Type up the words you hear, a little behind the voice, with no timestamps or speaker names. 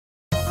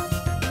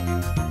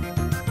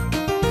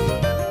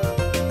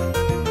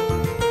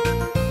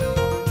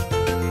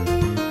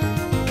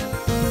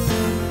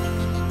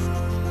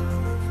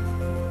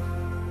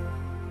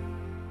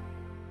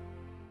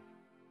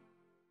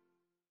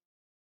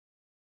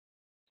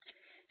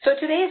So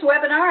today's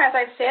webinar, as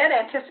I've said,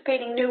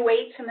 anticipating new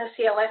weights in the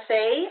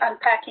CLSA,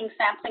 unpacking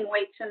sampling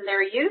weights and their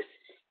use.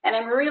 And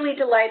I'm really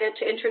delighted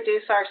to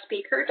introduce our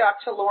speaker,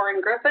 Dr. Lauren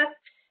Griffith.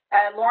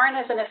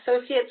 Lauren is an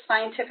Associate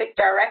Scientific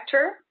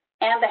Director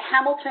and the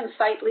Hamilton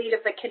Site Lead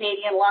of the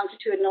Canadian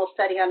Longitudinal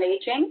Study on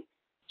Aging.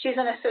 She's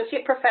an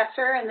Associate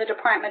Professor in the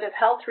Department of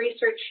Health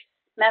Research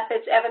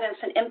Methods, Evidence,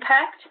 and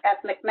Impact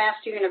at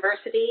McMaster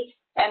University,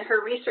 and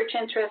her research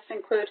interests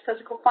include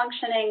physical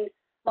functioning,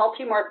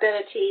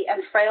 multimorbidity,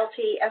 and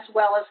frailty, as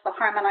well as the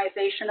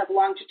harmonization of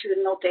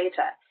longitudinal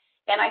data.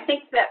 And I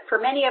think that for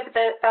many of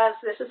us,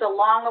 this is a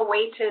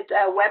long-awaited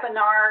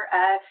webinar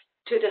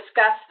to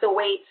discuss the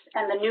weights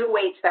and the new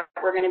weights that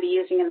we're going to be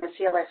using in the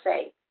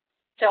CLSA.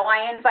 So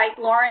I invite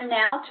Lauren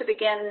now to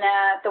begin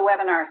the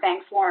webinar.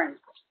 Thanks, Lauren.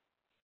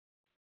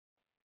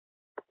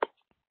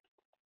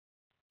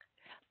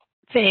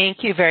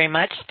 Thank you very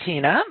much,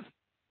 Tina.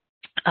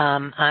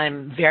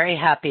 I'm very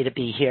happy to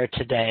be here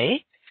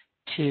today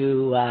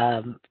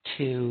to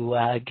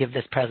give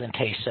this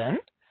presentation.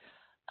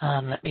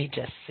 Let me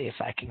just see if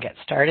I can get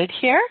started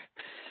here.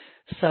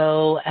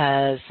 So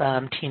as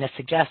Tina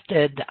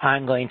suggested,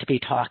 I'm going to be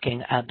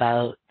talking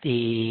about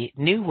the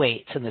new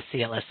weights in the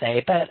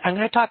CLSA, but I'm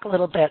going to talk a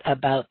little bit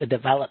about the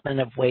development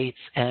of weights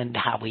and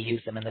how we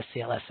use them in the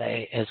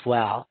CLSA as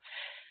well.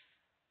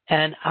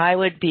 And I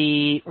would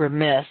be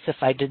remiss if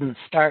I didn't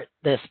start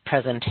this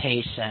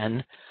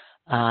presentation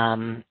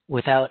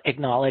without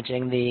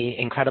acknowledging the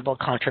incredible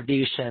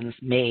contributions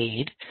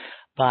made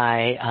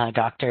by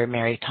Dr.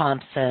 Mary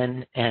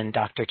Thompson and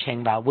Dr.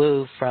 Cheng-Bao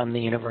Wu from the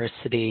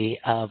University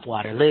of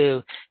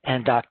Waterloo,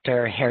 and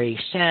Dr. Harry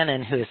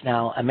Shannon, who is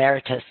now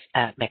emeritus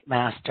at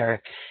McMaster,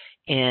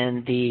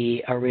 in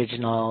the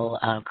original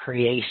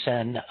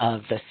creation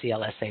of the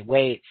CLSA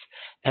weights,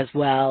 as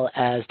well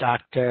as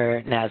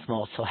Dr.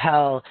 Nazmul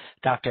Sohail,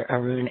 Dr.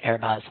 Arun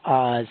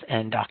Erbaz-Oz,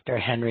 and Dr.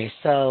 Henry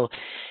So,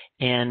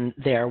 in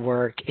their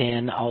work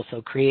in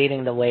also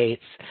creating the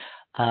weights,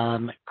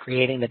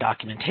 creating the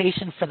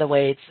documentation for the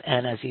weights,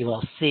 and as you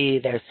will see,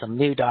 there's some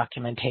new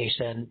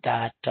documentation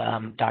that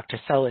Dr.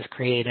 So has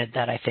created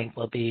that I think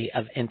will be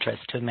of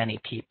interest to many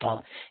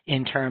people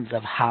in terms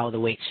of how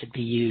the weights should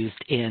be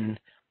used in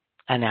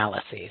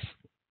analyses.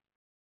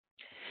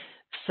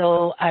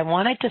 So I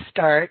wanted to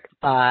start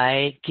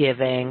by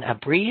giving a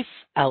brief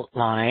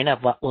outline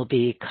of what will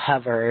be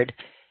covered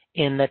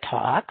in the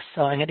talk.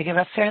 So I'm going to give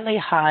a fairly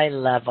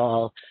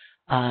high-level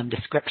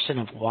description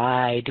of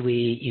why do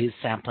we use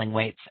sampling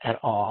weights at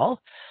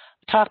all.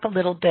 Talk a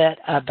little bit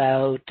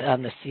about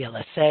the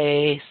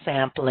CLSA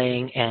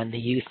sampling and the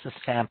use of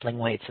sampling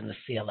weights in the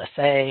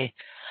CLSA,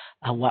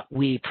 what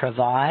we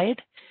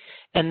provide,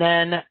 and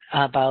then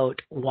about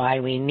why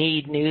we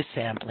need new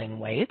sampling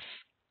weights,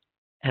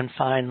 and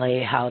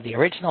finally how the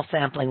original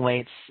sampling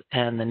weights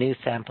and the new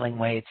sampling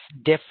weights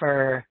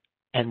differ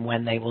and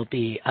when they will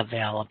be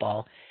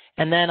available,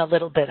 and then a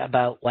little bit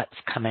about what's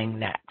coming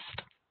next.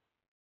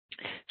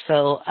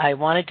 So I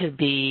wanted to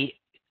be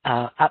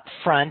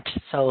upfront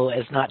so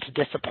as not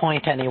to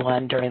disappoint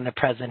anyone during the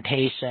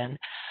presentation.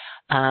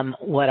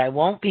 What I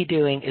won't be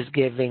doing is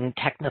giving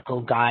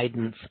technical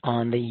guidance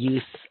on the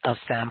use of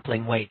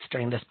sampling weights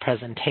during this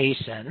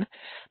presentation.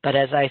 But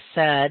as I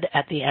said,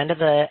 at the end of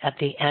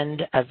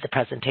the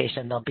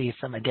presentation, there'll be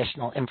some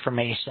additional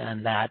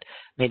information that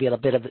maybe a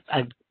bit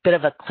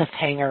of a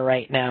cliffhanger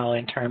right now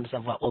in terms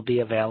of what will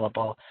be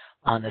available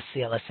on the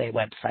CLSA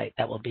website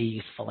that will be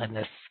useful in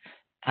this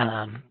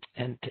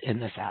in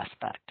this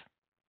aspect.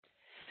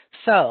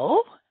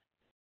 So,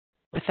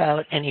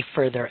 without any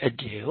further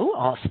ado,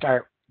 I'll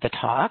start the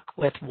talk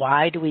with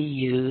why do we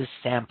use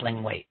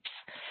sampling weights.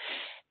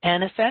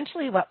 And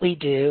essentially what we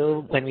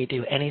do when we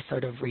do any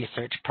sort of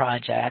research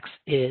projects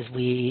is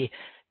we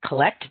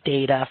collect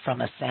data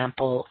from a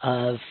sample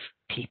of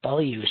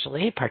people,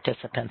 usually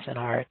participants in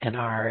our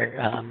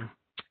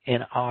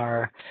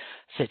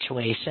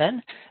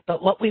situation.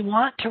 But what we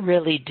want to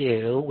really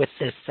do with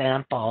this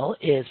sample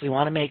is we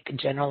want to make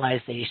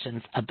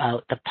generalizations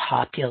about the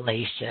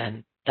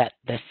population that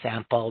this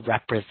sample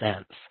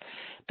represents.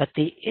 But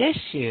the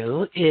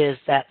issue is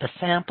that the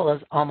sample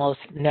is almost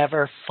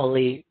never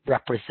fully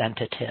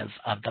representative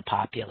of the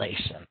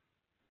population.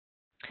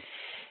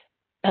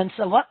 And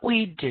so what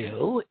we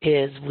do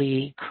is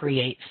we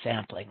create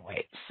sampling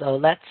weights. So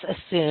let's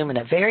assume in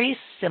a very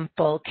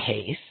simple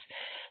case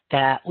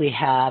that we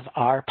have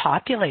our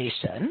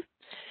population,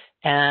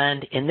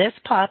 and in this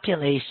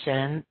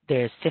population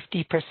there's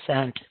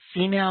 50%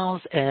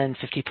 females and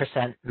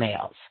 50%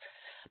 males.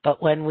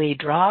 But when we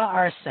draw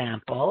our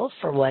sample,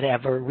 for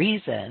whatever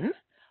reason,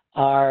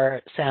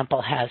 our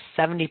sample has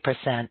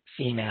 70%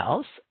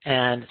 females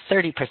and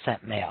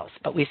 30% males.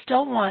 But we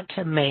still want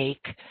to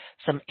make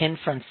some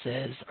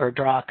inferences or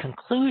draw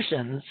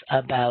conclusions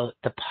about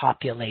the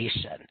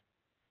population.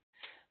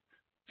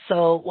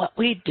 So what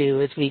we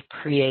do is we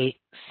create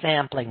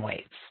sampling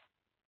weights.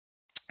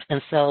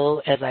 And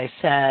so, as I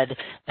said,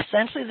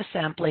 essentially the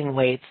sampling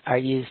weights are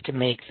used to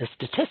make the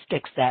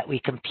statistics that we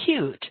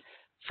compute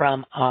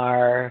from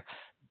our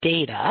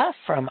data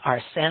from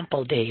our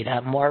sample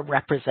data more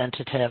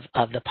representative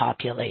of the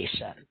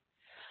population.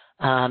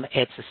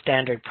 It's a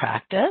standard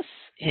practice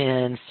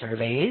in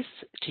surveys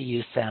to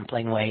use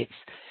sampling weights.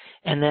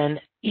 And then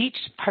each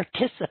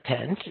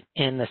participant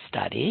in the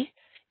study,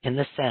 in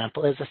the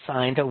sample, is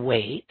assigned a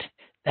weight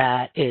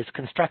that is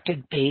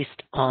constructed based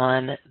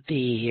on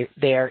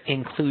their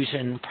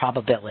inclusion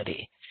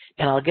probability.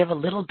 And I'll give a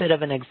little bit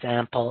of an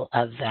example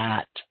of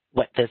that,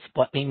 what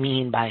we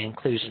mean by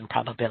inclusion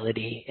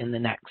probability in the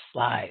next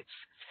slides.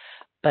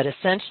 But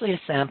essentially,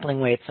 sampling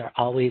weights are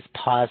always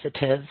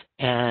positive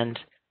and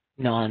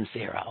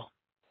non-zero.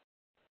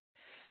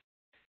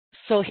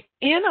 So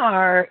in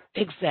our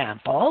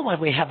example, when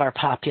we have our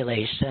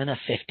population of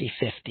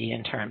 50-50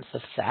 in terms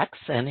of sex,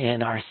 and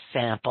in our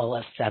sample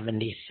of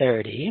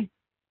 70-30,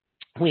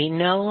 we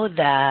know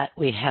that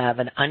we have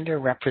an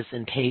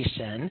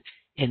underrepresentation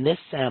in this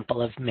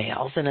sample of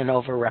males and an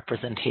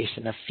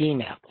overrepresentation of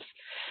females.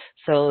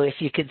 So if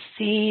you could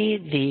see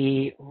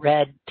the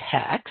red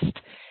text,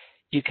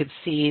 you could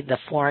see the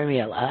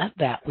formula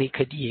that we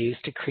could use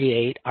to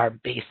create our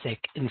basic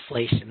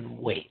inflation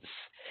weights.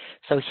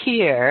 So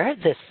here,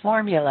 this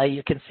formula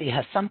you can see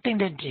has something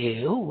to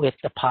do with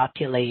the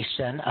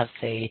population of,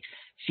 say,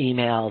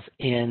 females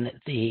in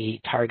the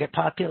target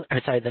population,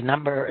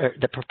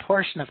 the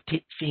proportion of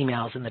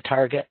females in the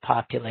target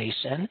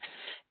population,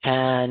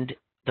 and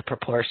the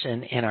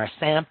proportion in our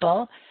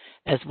sample,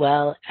 as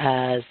well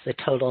as the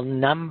total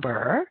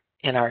number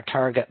in our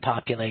target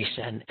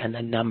population and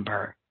the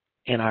number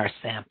in our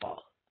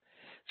sample.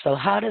 So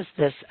how does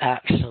this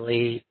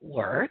actually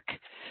work?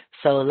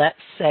 So let's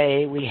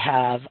say we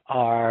have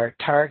our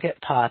target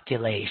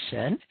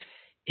population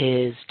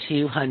is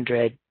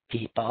 200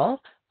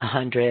 people,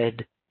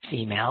 100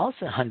 females,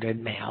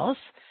 100 males,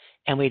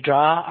 and we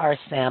draw our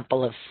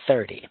sample of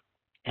 30.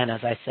 And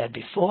as I said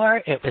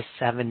before, it was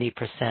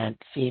 70%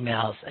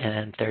 females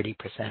and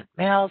 30%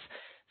 males.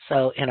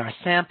 So in our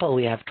sample,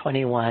 we have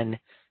 21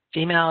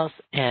 females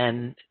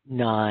and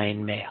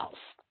 9 males.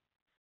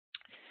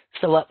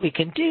 So what we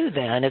can do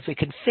then is we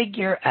can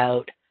figure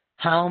out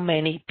how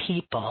many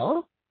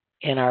people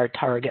in our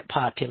target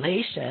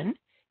population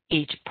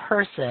each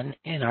person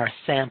in our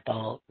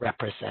sample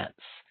represents.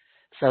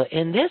 So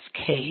in this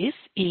case,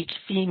 each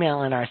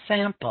female in our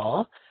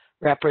sample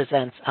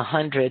represents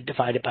 100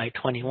 divided by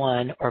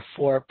 21, or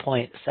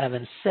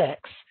 4.76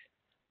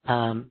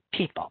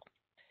 people.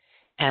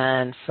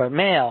 And for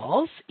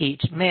males,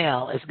 each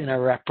male is going to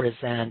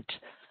represent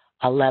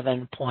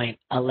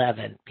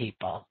 11.11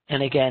 people.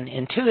 And again,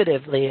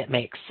 intuitively, it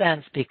makes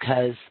sense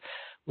because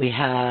we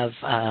have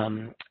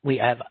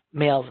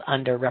males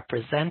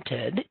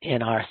underrepresented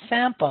in our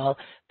sample,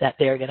 that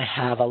they're going to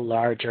have a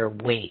larger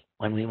weight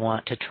when we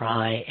want to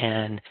try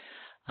and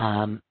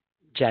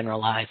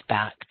generalize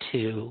back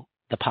to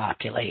the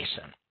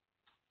population.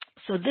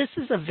 So this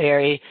is a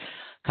very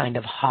kind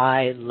of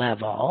high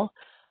level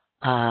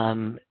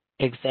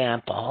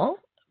example,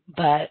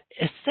 but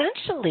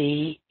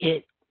essentially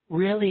it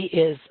really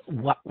is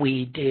what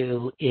we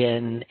do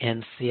in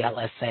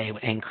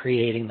CLSA in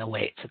creating the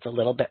weights. It's a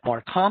little bit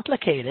more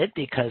complicated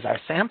because our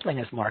sampling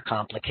is more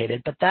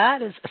complicated, but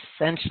that is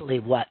essentially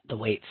what the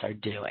weights are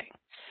doing.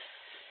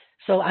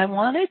 So I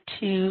wanted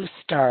to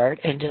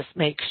start and just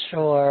make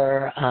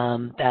sure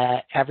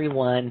that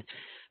everyone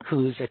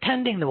who's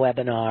attending the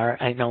webinar,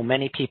 I know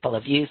many people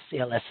have used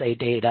CLSA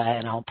data,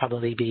 and I'll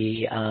probably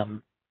be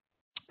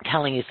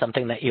telling you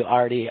something that you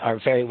already are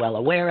very well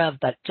aware of,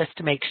 but just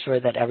to make sure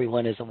that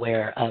everyone is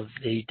aware of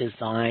the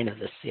design of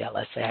the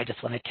CLSA, I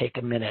just want to take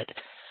a minute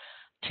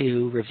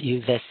to review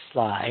this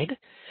slide.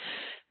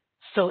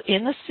 So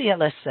in the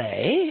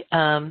CLSA,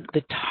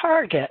 the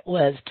target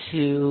was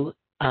to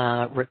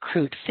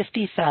recruit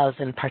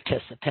 50,000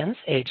 participants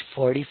aged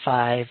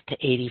 45 to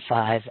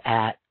 85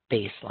 at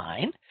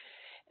baseline.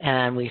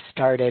 And we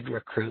started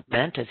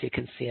recruitment, as you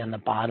can see on the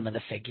bottom of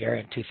the figure,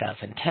 in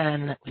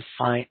 2010.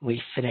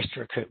 We finished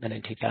recruitment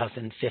in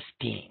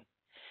 2015.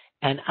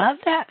 And of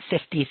that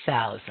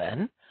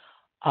 50,000,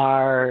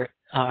 our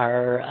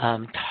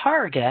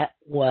target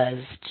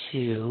was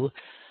to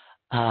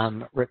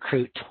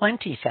recruit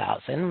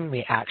 20,000.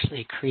 We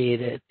actually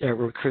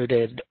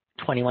recruited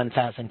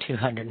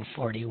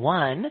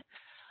 21,241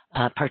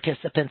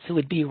 participants who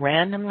would be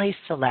randomly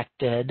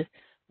selected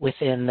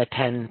within the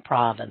 10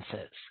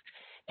 provinces.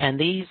 And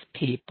these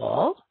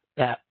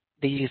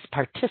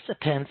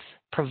participants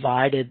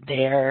provided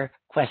their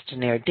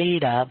questionnaire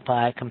data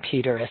by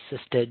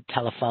computer-assisted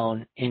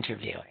telephone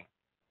interviewing.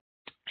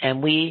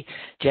 And we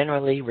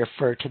generally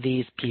refer to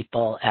these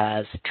people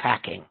as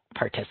tracking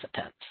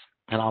participants.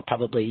 And I'll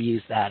probably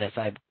use that as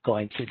I'm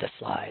going through the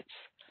slides.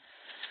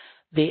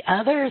 The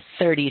other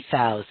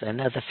 30,000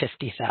 of the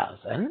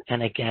 50,000,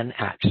 and again,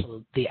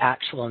 the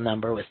actual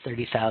number was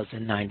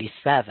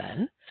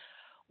 30,097,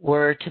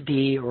 were to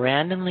be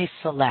randomly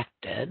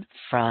selected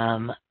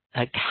from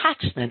a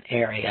catchment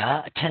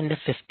area, 10 to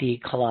 50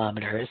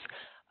 kilometers,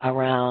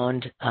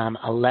 around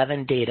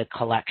 11 data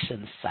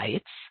collection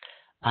sites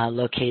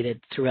located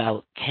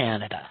throughout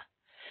Canada.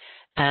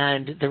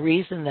 And the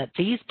reason that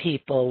these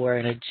people were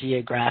in a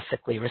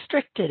geographically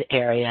restricted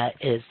area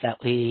is that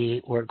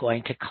we were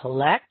going to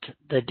collect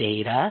the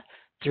data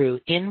through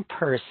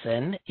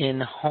in-person,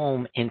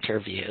 in-home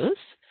interviews.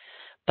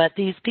 But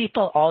these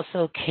people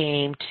also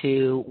came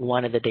to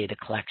one of the data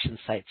collection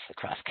sites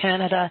across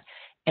Canada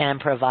and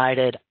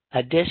provided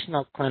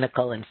additional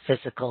clinical and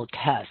physical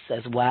tests,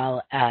 as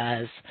well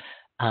as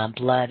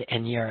blood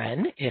and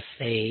urine if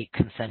they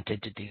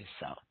consented to do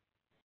so.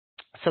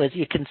 So as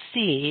you can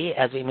see,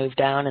 as we move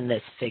down in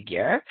this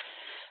figure,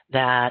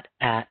 that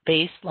at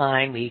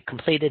baseline, we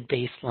completed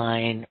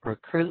baseline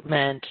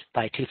recruitment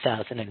by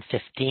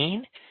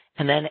 2015,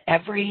 and then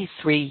every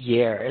 3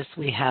 years,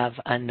 we have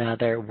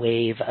another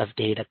wave of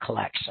data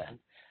collection.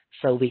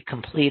 So we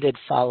completed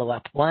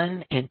follow-up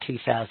 1 in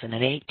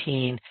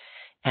 2018,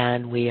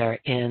 and we are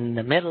in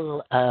the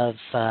middle of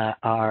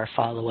our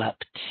follow-up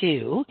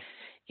 2.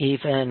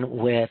 Even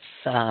with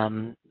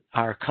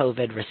our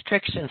COVID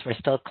restrictions, we're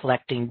still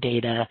collecting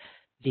data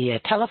via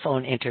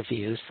telephone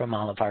interviews from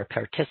all of our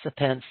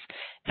participants,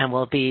 and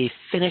we'll be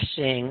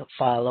finishing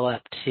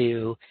follow-up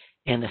 2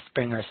 in the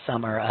spring or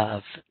summer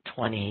of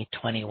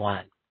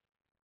 2021.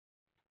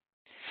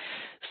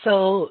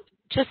 So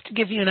just to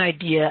give you an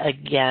idea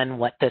again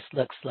what this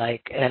looks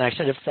like, and I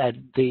should have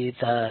said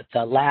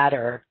the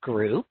latter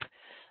group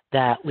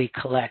that we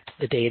collect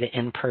the data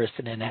in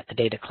person and at the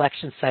data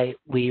collection site,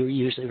 we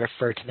usually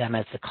refer to them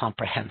as the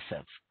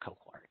comprehensive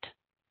cohort.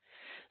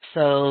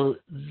 So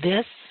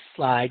this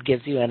slide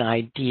gives you an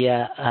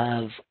idea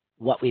of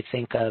what we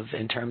think of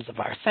in terms of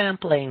our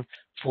sampling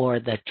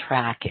for the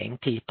tracking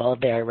people.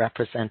 They're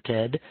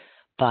represented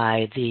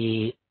by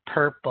the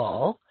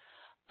purple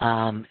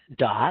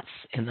dots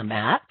in the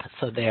map.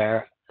 So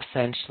they're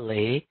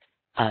essentially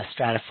a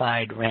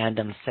stratified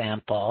random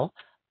sample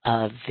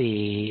of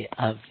the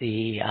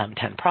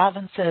 10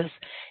 provinces.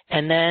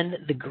 And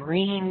then the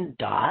green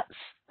dots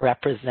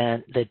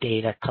represent the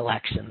data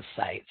collection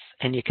sites.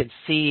 And you can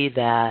see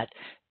that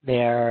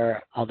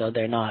although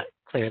they're not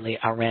clearly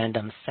a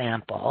random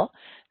sample,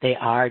 they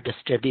are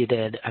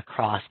distributed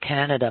across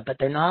Canada, but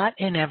they're not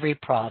in every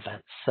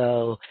province.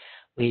 So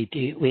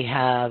we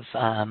have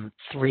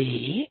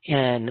 3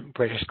 in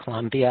British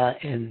Columbia,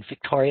 and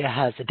Victoria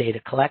has a data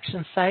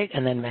collection site,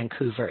 and then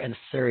Vancouver and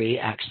Surrey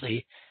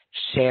actually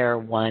share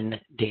one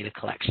data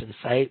collection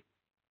site.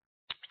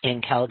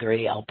 In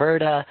Calgary,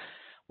 Alberta,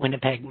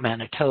 Winnipeg,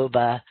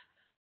 Manitoba,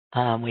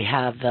 we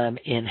have them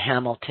in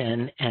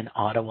Hamilton and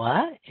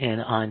Ottawa in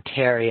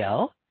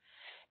Ontario,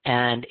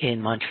 and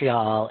in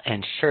Montreal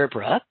and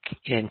Sherbrooke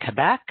in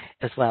Quebec,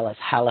 as well as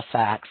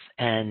Halifax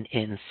and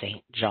in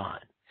St. John.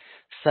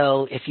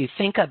 So if you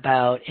think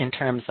about in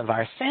terms of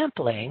our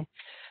sampling,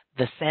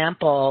 the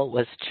sample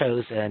was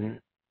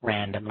chosen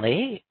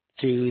randomly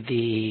through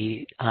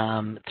the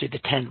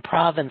 10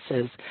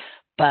 provinces,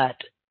 but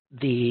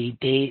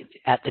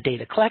at the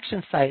data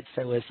collection sites,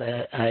 there was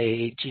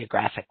a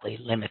geographically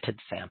limited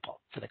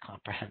sample for the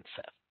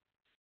comprehensive.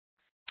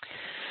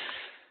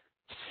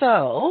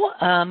 So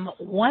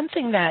one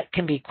thing that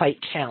can be quite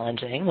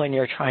challenging when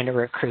you're trying to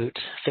recruit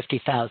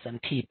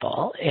 50,000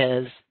 people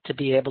is to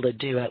be able to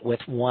do it with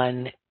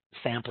one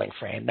sampling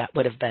frame. That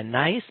would have been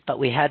nice, but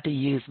we had to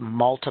use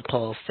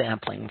multiple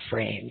sampling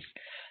frames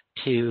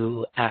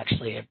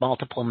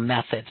multiple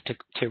methods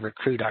to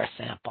recruit our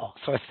sample.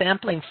 So a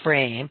sampling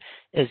frame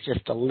is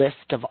just a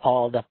list of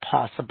all the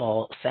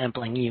possible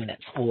sampling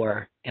units,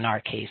 or in our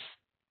case,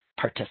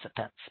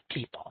 participants,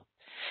 people.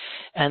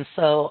 And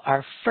so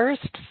our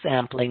first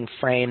sampling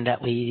frame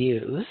that we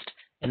used,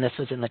 and this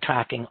was in the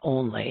tracking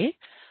only,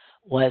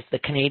 was the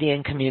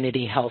Canadian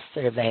Community Health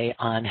Survey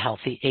on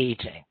Healthy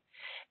Aging.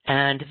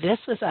 And this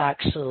was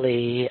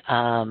actually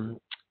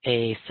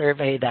a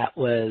survey that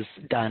was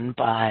done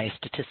by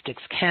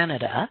Statistics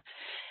Canada.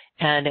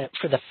 And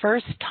for the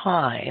first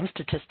time,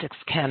 Statistics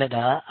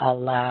Canada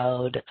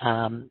allowed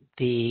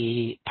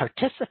the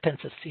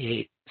participants of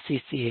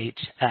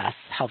CCHS,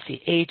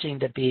 Healthy Aging,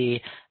 to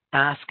be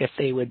asked if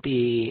they would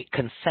be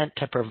consent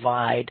to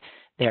provide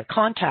their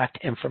contact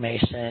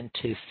information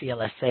to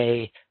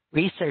CLSA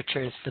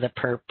researchers for the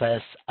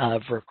purpose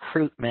of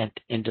recruitment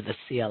into the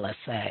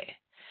CLSA.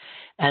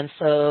 And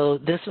so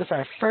this was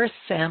our first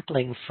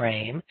sampling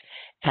frame,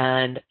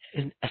 and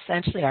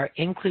essentially our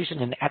inclusion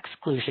and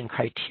exclusion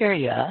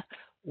criteria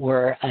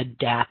were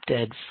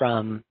adapted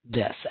from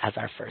this as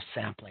our first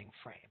sampling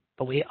frame.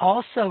 But we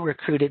also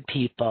recruited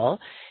people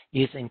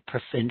using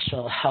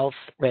provincial health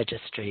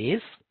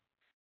registries,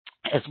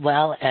 as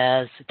well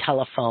as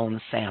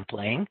telephone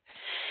sampling.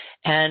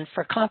 And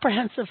for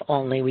comprehensive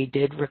only, we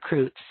did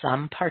recruit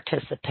some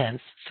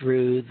participants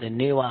through the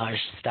Nuage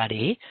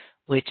study,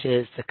 which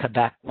is the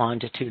Quebec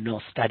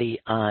Longitudinal Study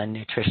on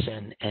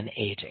Nutrition and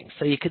Aging.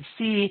 So you could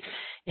see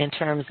in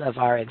terms of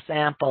our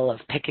example of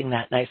picking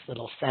that nice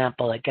little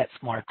sample, it gets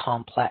more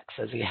complex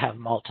as we have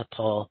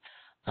multiple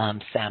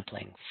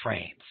sampling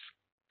frames.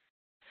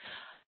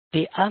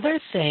 The other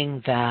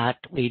thing that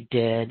we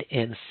did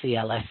in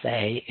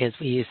CLSA is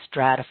we used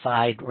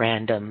stratified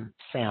random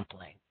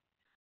sampling.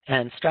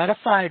 And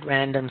stratified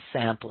random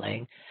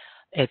sampling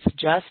It's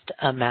just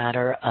a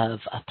matter of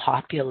a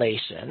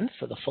population.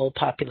 So the full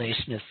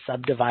population is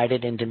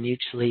subdivided into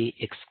mutually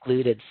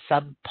excluded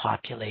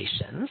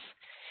subpopulations.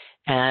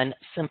 And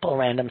simple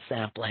random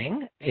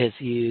sampling is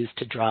used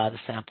to draw the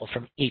sample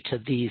from each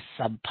of these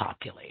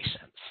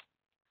subpopulations.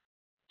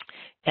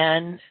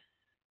 And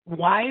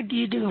why do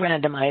you do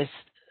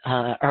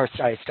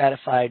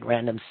stratified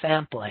random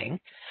sampling?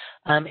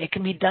 It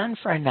can be done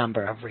for a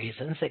number of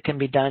reasons. It can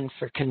be done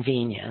for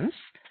convenience,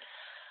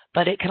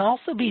 but it can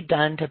also be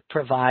done to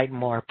provide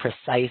more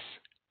precise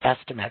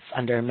estimates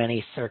under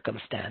many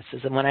circumstances.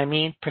 And when I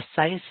mean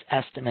precise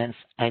estimates,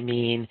 I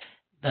mean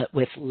that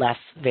with less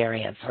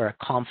variance, or a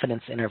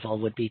confidence interval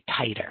would be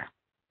tighter.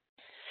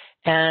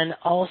 And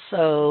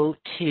also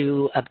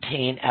to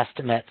obtain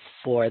estimates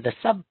for the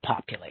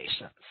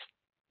subpopulations.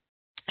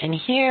 And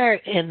here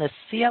in the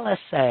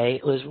CLSA,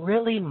 it was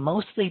really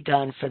mostly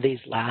done for these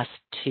last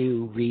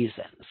two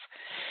reasons.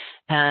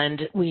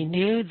 And we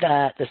knew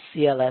that the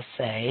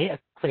CLSA,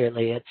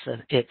 clearly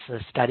it's a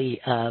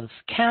study of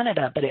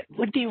Canada, but it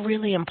would be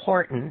really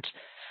important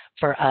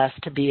for us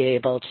to be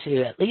able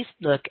to at least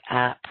look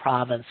at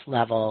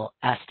province-level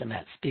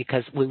estimates,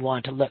 because we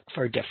want to look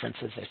for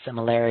differences or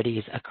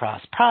similarities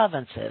across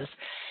provinces.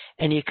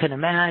 And you can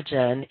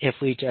imagine if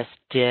we just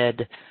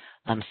did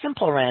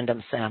simple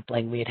random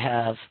sampling, we'd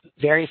have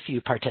very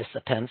few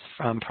participants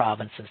from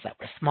provinces that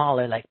were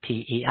smaller, like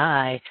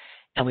PEI,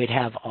 and we'd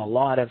have a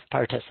lot of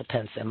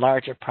participants in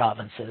larger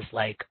provinces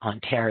like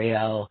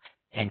Ontario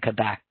and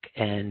Quebec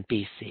and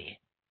BC.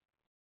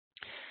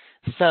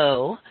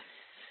 So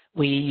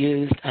we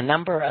used a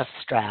number of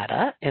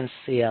strata in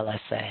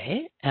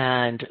CLSA,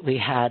 and we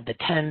had the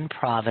 10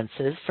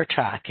 provinces for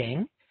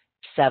tracking,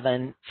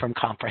 7 from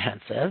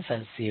comprehensive.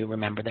 As you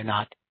remember, they're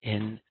not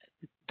in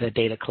the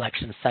data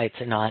collection sites,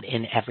 are not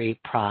in every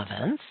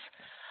province.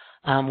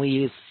 We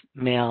used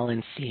male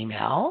and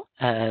female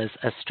as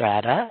a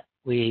strata.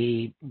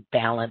 We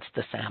balanced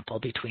the sample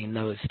between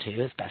those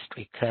two as best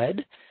we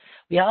could.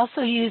 We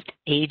also used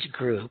age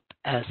group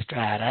as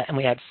strata, and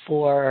we had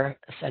 4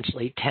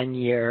 essentially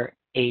 10-year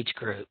age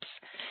groups.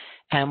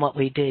 And what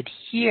we did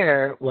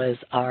here was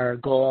our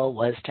goal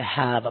was to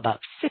have about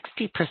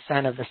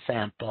 60% of the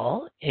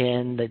sample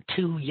in the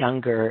 2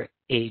 younger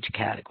age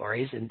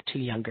categories, in 2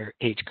 younger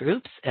age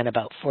groups, and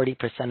about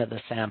 40% of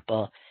the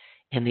sample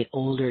in the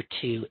older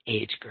 2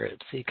 age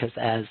groups, because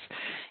as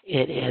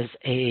it is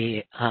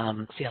a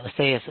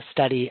CLSA is a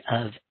study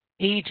of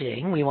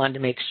aging, we wanted to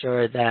make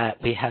sure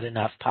that we had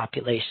enough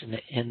population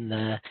in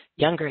the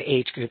younger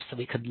age groups so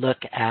we could look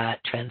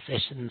at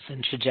transitions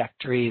and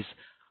trajectories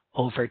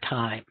over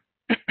time.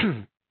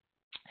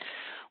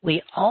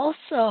 We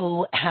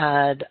also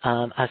had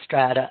a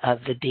strata of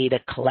the data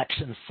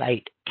collection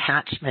site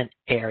catchment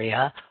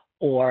area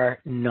or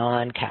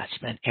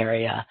non-catchment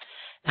area.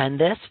 And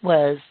this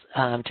was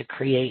to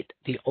create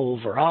the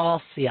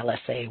overall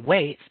CLSA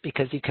weights,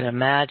 because you can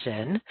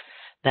imagine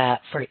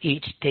that for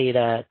each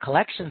data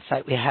collection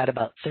site, we had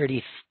about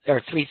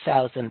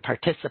 3,000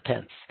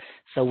 participants.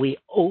 So we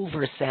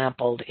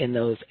oversampled in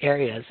those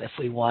areas if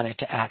we wanted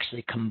to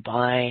actually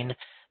combine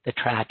the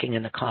tracking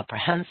and the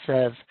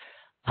comprehensive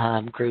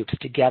groups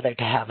together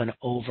to have an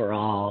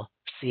overall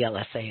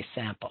CLSA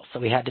sample. So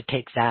we had to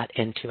take that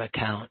into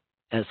account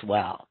as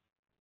well.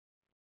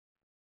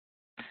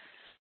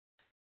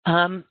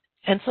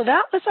 And so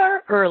that was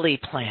our early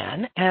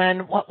plan.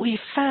 And what we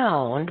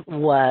found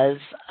was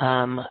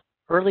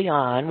early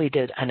on we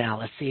did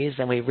analyses,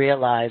 and we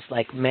realized,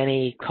 like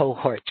many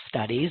cohort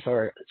studies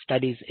or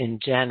studies in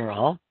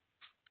general,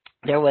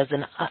 there was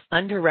an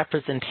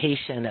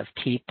underrepresentation of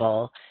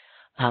people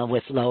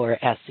with lower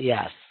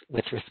SES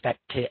with respect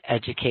to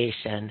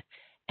education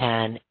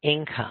and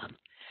income.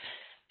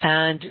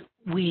 And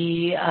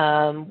we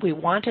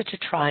wanted to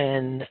try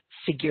and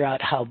figure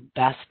out how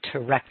best to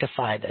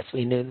rectify this.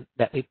 We knew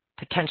that we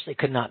potentially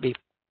could not be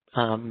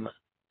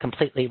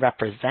completely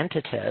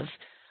representative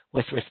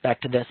with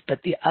respect to this,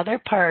 but the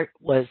other part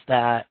was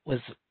that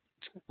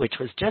which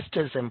was just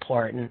as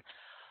important,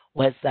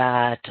 was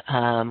that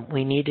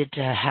we needed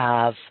to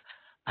have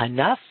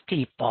enough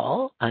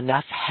people,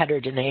 enough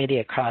heterogeneity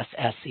across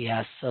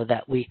SES so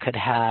that we could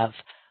have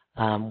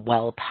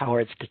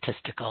well-powered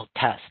statistical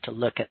tests to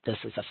look at this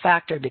as a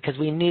factor, because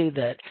we knew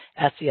that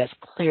SES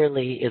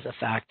clearly is a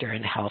factor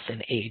in health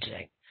and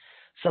aging.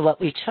 So what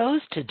we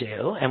chose to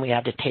do, and we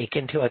had to take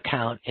into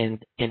account in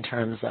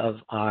terms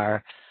of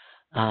our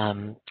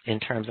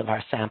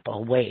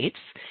sample weights,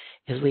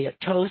 is we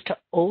chose to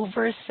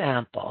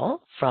oversample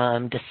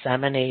from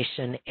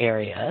dissemination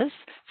areas.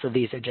 So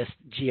these are just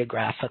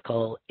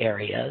geographical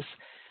areas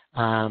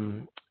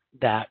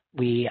that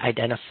we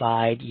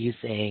identified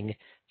using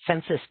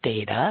census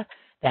data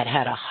that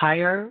had a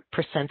higher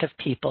percent of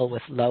people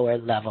with lower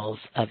levels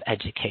of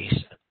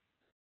education.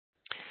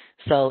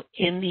 So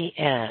in the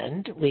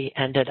end, we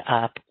ended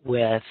up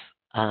with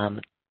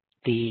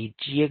the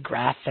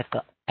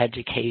geographical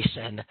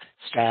education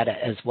strata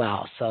as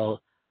well. So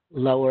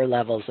lower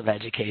levels of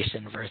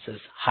education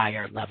versus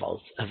higher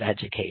levels of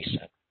education.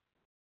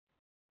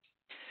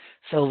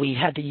 So we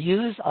had to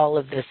use all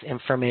of this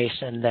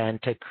information then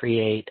to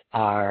create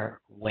our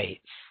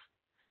weights.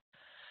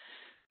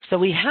 So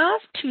we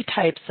have two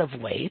types of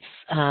weights.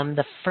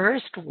 The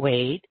first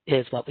weight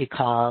is what we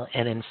call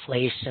an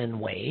inflation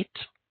weight.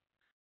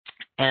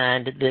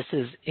 And this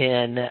is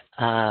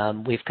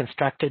we've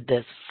constructed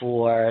this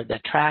for the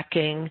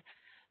tracking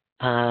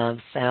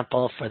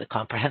sample, for the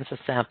comprehensive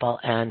sample,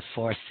 and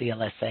for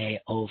CLSA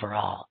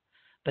overall.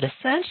 But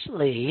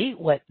essentially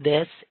what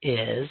this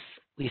is,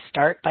 we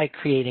start by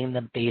creating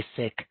the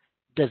basic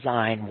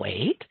design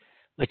weight,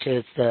 which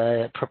is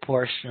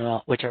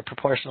proportional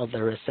to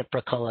the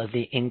reciprocal of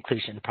the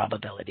inclusion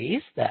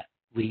probabilities that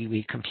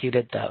we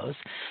computed those.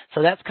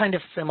 So that's kind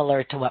of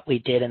similar to what we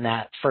did in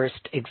that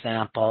first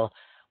example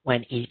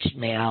when each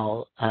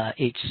male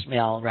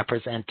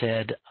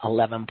represented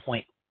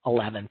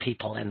 11.11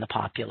 people in the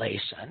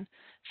population.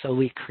 So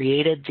we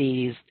created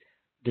these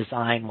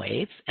design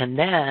weights, and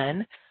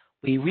then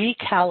we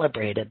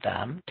recalibrated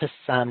them to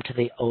sum to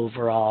the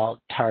overall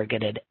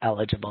targeted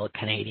eligible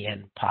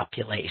Canadian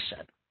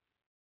population.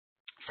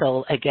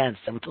 So again,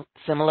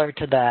 similar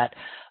to that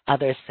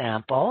other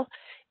sample,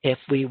 if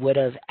we would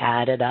have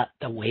added up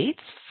the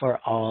weights for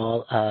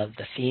all of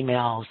the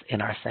females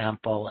in our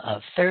sample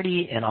of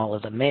 30 and all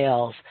of the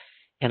males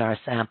in our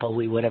sample,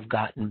 we would have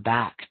gotten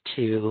back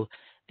to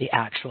the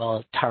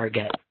actual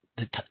target,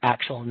 the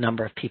actual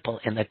number of people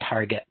in the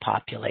target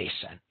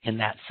population in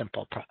that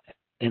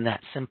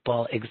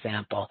simple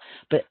example.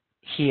 But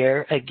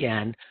here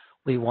again,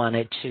 we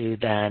wanted to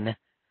then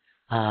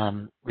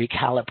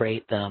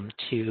recalibrate them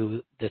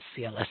to the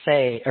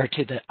CLSA or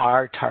to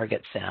our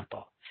target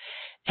sample.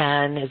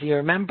 And as you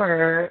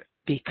remember,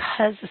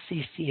 because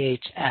the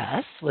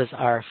CCHS was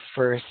our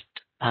first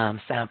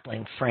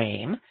sampling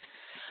frame,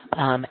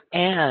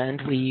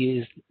 and we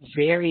used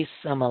very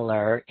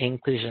similar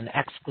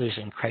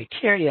inclusion-exclusion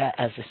criteria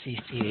as the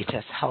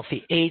CCHS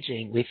healthy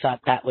aging, we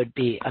thought that would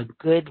be a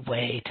good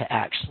way to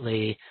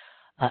actually,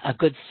 a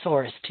good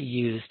source to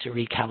use to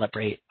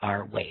recalibrate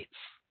our weights.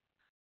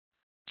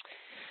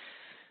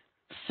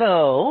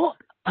 So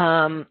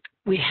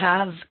we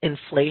have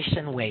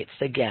inflation weights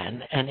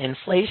again, and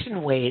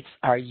inflation weights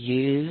are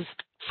used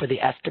for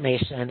the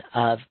estimation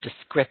of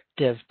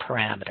descriptive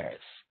parameters.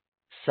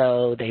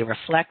 So they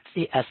reflect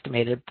the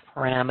estimated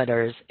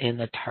parameters in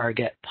the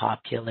target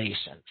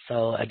population.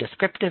 So a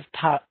descriptive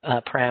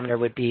parameter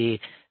would be,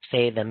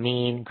 say, the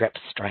mean grip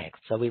strength.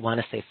 So we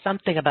want to say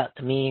something about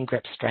the mean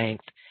grip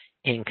strength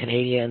in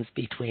Canadians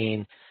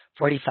between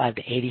 45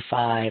 to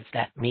 85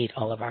 that meet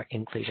all of our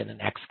inclusion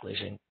and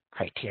exclusion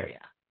criteria.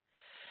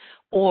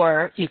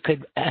 Or you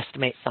could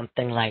estimate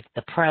something like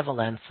the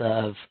prevalence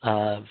of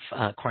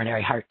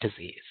coronary heart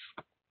disease.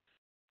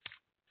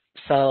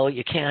 So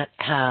you can't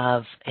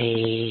have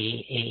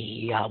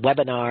a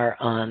webinar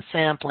on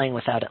sampling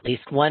without at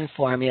least one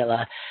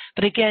formula.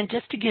 But again,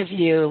 just to give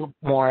you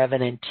more of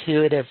an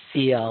intuitive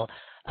feel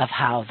of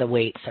how the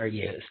weights are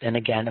used. And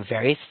again, a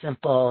very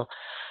simple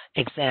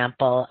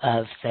example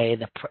of, say,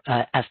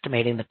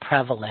 estimating the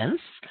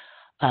prevalence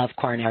of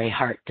coronary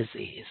heart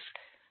disease.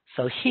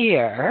 So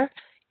here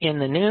in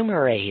the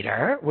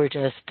numerator, we're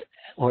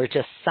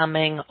just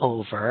summing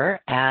over,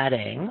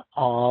 adding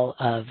all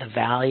of the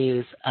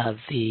values of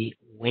the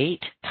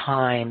weight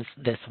times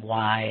this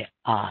yi.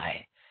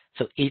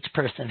 So each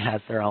person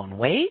has their own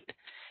weight,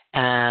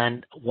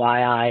 and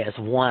yi is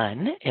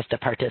 1 if the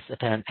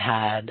participant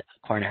had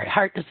coronary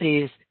heart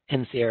disease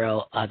and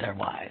 0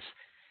 otherwise.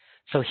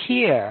 So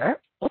here,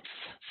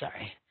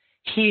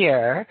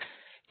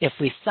 if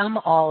we sum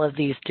all of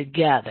these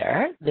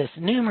together, this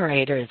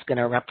numerator is going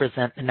to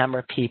represent the number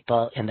of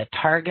people in the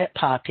target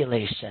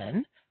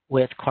population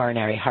with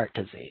coronary heart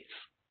disease.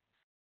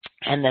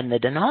 And then the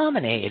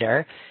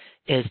denominator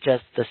is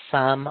just the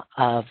sum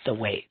of the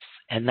weights,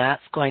 and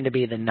that's going to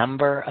be the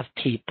number of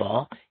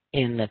people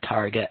in the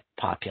target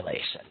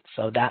population.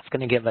 So that's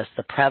going to give us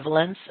the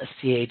prevalence of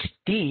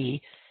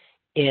CHD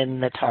in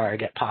the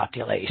target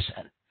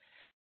population.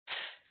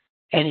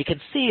 And you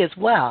can see as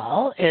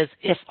well is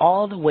if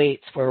all the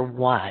weights were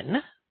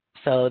 1,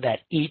 so that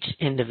each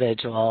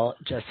individual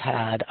just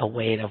had a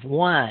weight of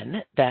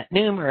 1, that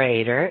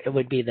numerator, it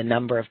would be the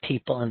number of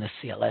people in the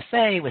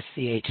CLSA with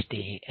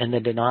CHD, and the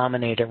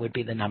denominator would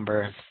be the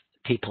number of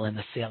people in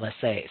the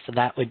CLSA. So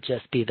that would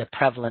just be the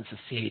prevalence of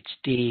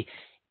CHD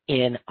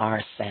in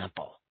our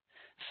sample.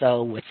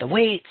 So with the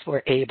weights,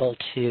 we're able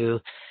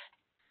to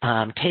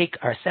take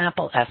our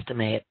sample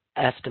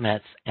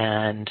estimates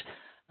and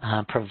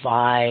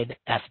provide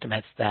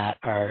estimates that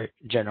are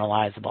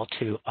generalizable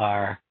to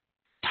our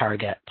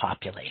target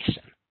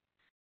population.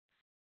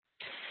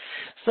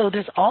 So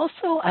there's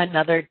also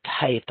another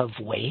type of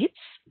weights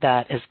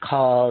that is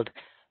called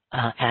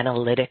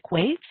analytic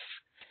weights.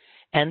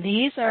 And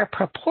these are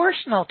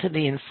proportional to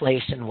the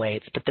inflation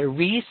weights, but they're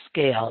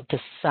rescaled to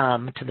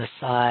sum to the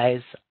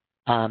size,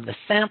 the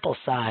sample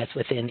size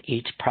within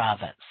each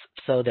province.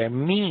 So their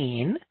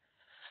mean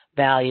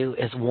value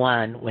is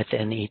 1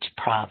 within each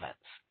province.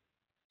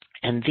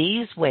 And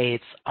these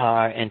weights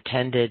are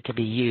intended to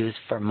be used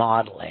for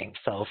modeling.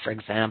 So, for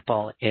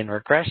example, in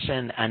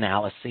regression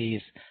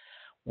analyses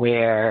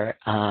where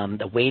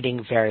the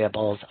weighting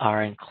variables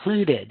are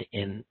included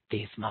in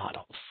these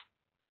models.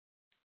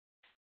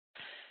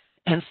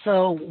 And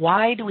so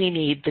why do we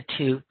need the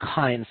two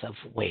kinds of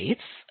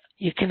weights?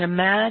 You can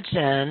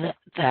imagine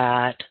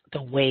that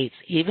the weights,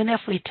 even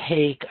if we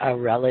take a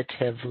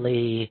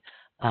relatively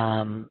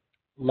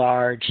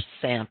large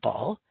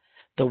sample,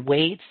 the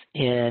weights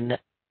in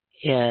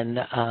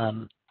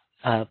a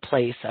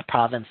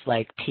province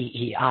like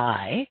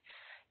PEI,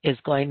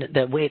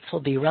 the weights will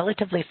be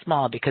relatively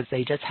small because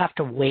they just have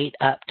to weight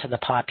up to the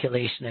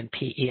population in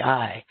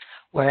PEI.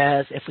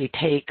 Whereas if we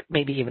take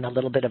maybe even a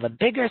little bit of a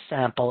bigger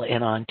sample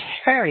in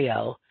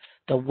Ontario,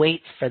 the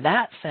weights for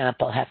that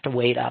sample have to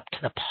weight up to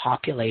the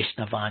population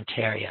of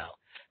Ontario.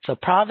 So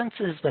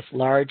provinces with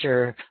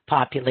larger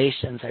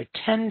populations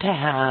tend to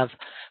have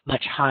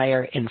much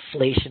higher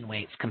inflation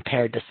weights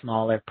compared to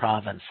smaller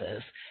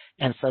provinces.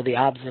 And so the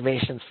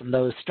observations from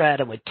those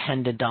strata would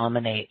tend to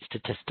dominate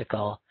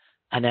statistical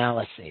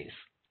analyses.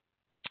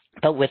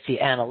 But with the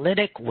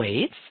analytic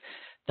weights,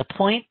 the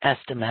point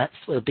estimates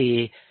will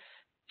be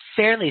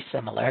fairly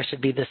similar,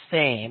 should be the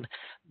same,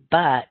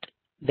 but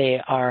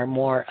they are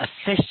more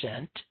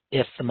efficient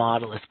if the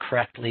model is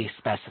correctly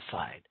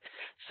specified.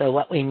 So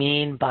what we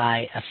mean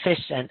by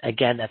efficient,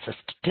 again, that's a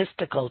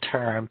statistical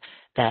term.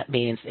 That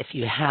means if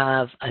you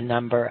have a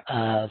number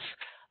of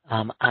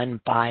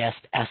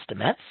unbiased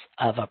estimates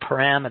of a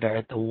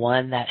parameter, the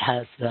one that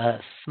has the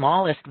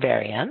smallest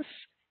variance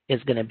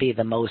is going to be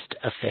the most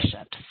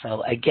efficient.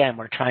 So again,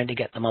 we're trying to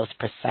get the most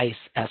precise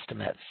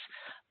estimates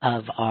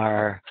of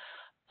our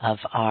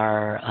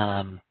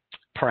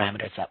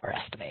parameters that we're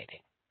estimating.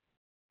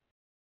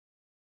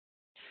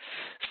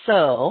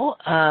 So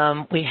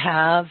we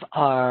have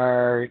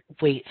our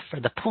weights for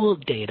the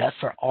pooled data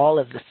for all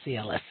of the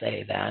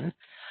CLSA then,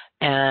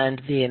 and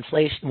the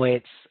inflation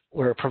weights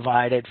were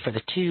provided for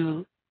the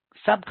two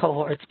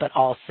subcohorts, but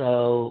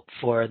also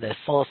for the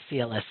full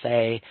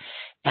CLSA,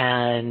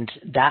 and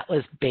that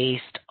was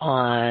based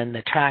on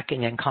the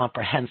tracking and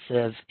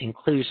comprehensive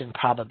inclusion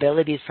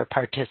probabilities for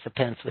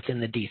participants within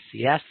the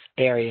DCS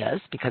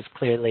areas, because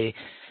clearly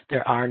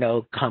there are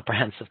no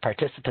comprehensive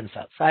participants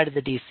outside of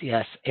the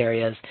DCS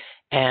areas,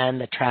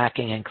 and the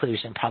tracking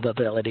inclusion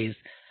probabilities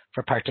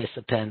for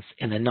participants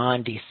in the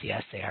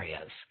non-DCS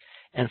areas.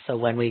 And so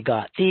when we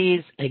got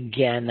these,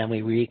 again, then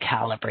we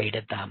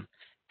recalibrated them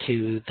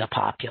to the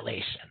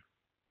population.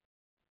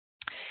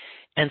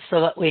 And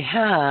so what we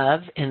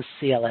have in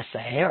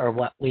CLSA, or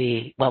what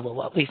we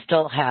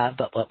still have,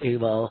 but what we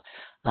will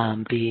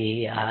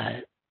be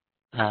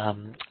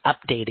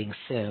updating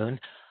soon,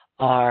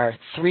 are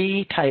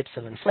three types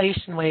of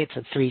inflation weights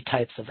and three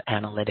types of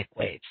analytic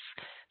weights.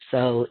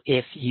 So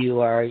if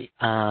you are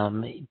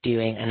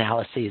doing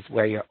analyses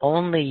where you're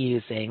only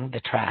using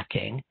the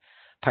tracking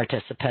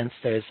participants,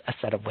 there's a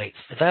set of weights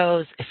for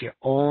those. If you're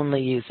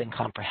only using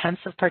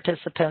comprehensive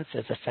participants,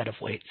 there's a set of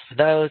weights for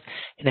those.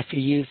 And if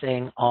you're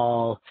using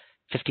all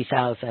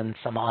 50,000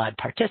 some odd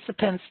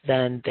participants,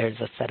 then there's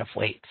a set of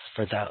weights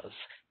for those.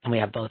 And we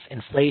have both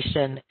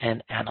inflation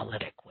and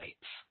analytic weights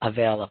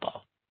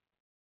available.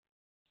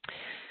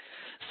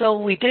 So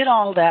we did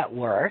all that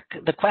work.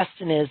 The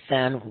question is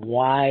then,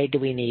 why do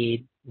we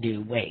need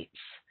new weights?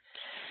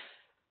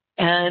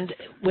 And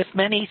with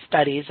many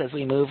studies, as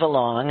we move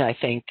along, I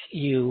think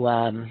you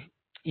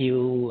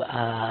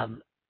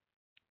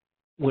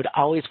would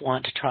always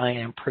want to try and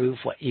improve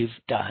what you've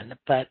done.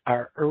 But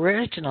our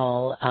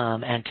original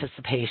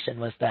anticipation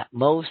was that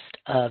most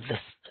of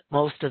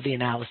the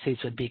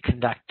analyses would be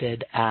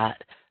conducted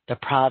at the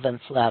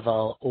province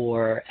level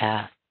or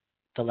at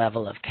the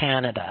level of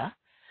Canada.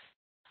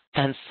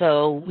 And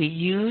so we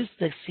used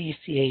the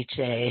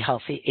CCHA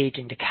Healthy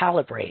Aging to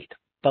calibrate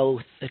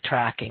both the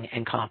tracking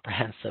and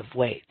comprehensive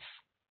weights.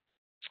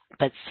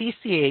 But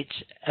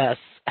CCHS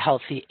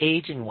Healthy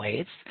Aging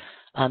weights,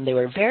 they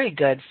were very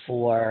good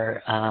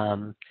for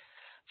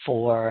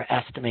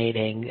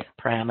estimating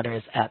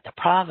parameters at the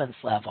province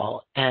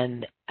level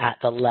and at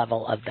the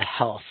level of the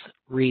health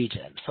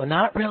region. So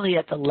not really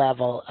at the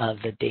level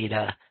of the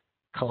data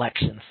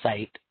collection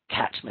site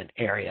catchment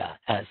area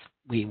as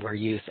we were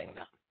using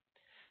them.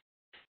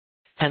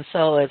 And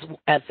so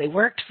as they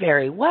worked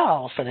very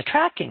well for the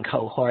tracking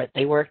cohort,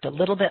 they worked a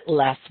little bit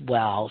less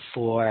well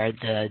for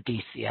the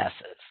DCSs.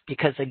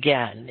 Because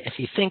again, if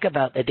you think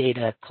about the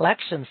data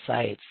collection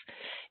sites,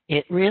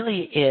 it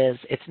really is,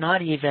 it's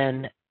not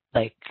even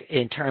like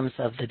in terms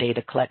of the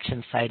data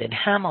collection site in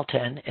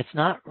Hamilton, it's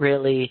not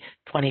really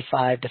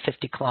 25 to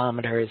 50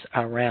 kilometers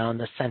around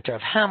the center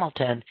of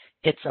Hamilton.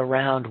 It's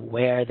around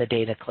where the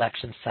data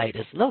collection site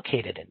is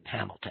located in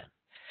Hamilton.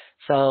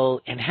 So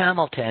in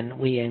Hamilton,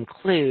 we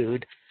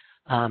include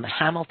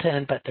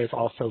Hamilton, but there's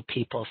also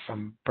people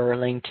from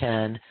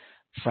Burlington,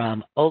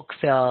 from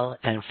Oakville,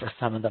 and for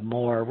some of the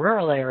more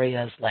rural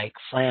areas like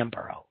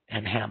Flamborough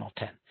and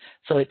Hamilton.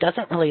 So it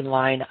doesn't really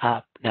line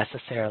up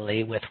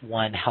necessarily with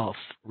one health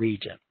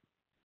region.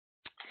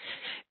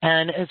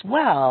 And as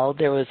well,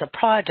 there was a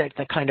project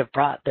that kind of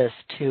brought this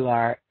to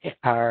or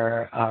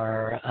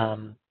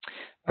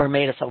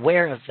made us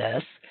aware of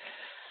this,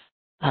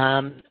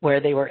 where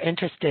they were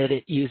interested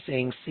in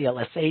using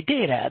CLSA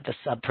data at the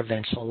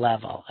sub-provincial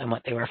level. And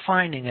what they were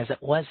finding is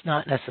it was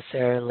not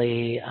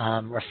necessarily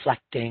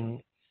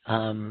reflecting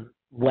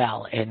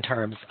well in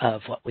terms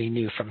of what we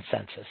knew from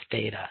census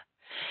data.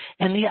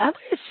 And the other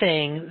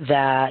thing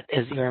that,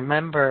 as you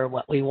remember,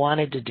 what we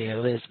wanted to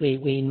do is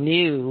we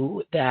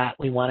knew that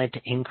we wanted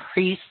to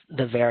increase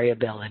the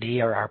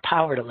variability or our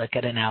power to look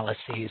at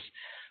analyses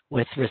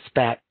with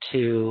respect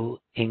to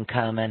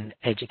income and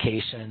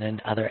education and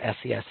other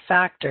SES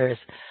factors.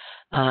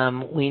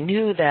 We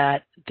knew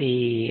that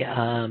the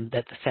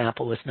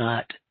sample was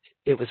not,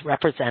 it was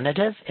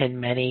representative in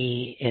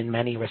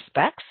many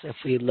respects. If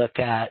we look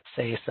at,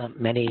 say,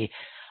 many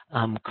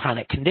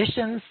chronic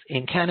conditions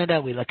in Canada,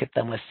 we look at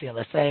them with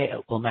CLSA,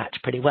 it will match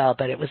pretty well,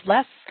 but it was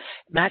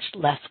matched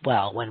less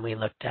well when we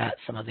looked at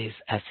some of these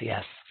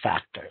SES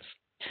factors.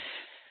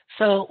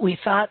 So we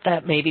thought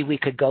that maybe we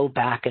could go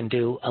back and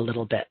do a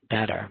little bit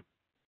better.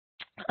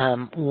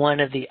 One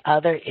of the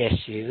other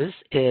issues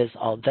is,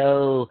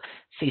 although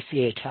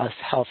CCHS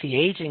healthy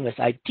aging was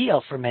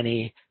ideal for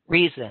many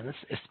reasons,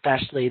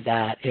 especially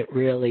that it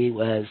really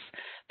was,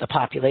 the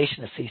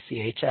population of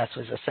CCHS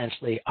was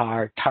essentially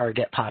our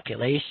target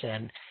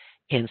population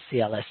in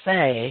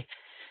CLSA,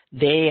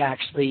 they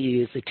actually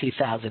used the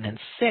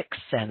 2006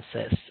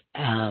 census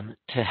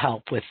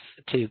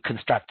to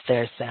construct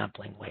their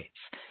sampling weights.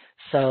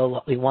 So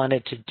what we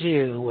wanted to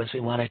do was we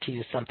wanted to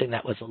use something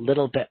that was a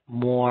little bit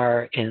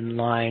more in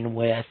line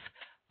with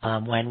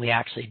when we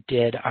actually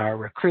did our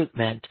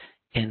recruitment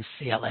in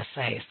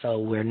CLSA. So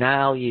we're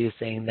now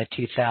using the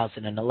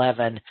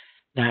 2011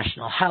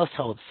 National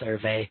Household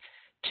Survey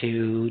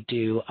to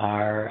do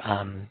our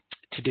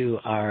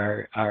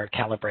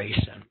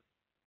calibration.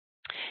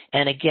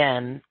 And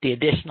again, the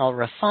additional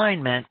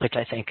refinement, which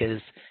I think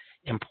is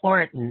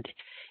important,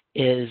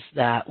 is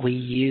that we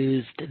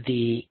used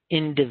the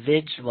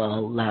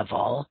individual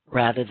level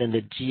rather than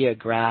the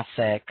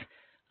geographic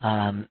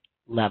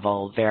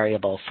level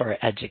variable for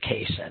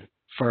education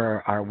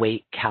for our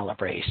weight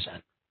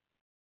calibration.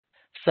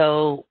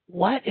 So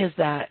what is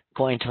that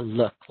going to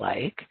look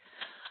like?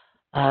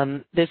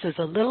 This is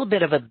a little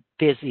bit of a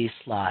busy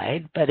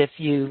slide, but if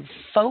you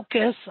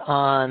focus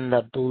on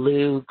the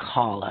blue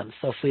column,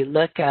 so if we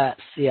look at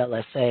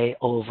CLSA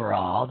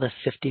overall, the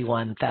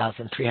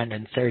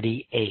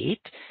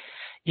 51,338,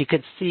 you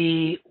could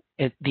see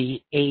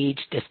the age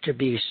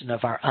distribution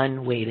of our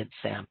unweighted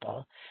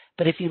sample.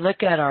 But if you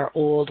look at our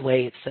old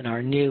weights and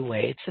our new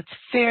weights, it's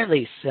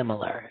fairly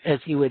similar, as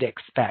you would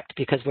expect,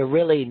 because we're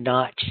really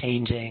not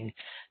changing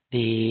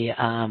the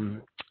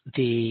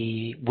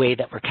way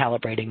that we're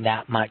calibrating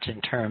that much in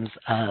terms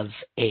of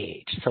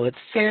age. So it's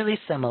fairly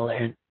similar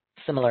in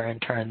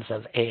terms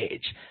of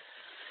age.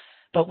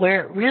 But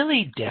where it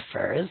really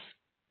differs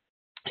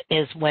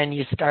is when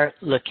you start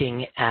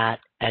looking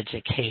at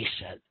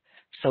education.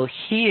 So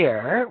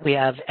here we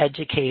have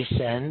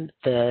education.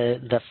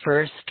 The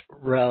first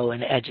row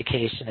in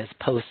education is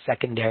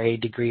post-secondary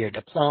degree or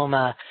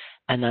diploma,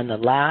 and then the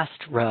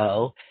last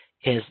row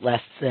is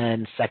less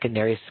than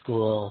secondary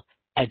school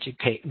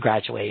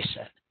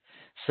graduation.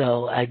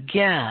 So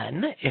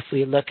again, if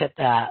we look at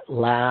that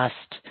last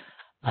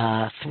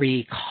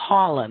three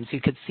columns,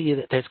 you could see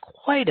that there's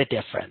quite a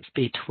difference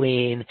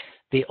between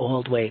the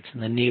old weights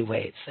and the new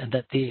weights, and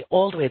that the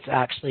old weights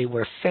actually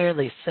were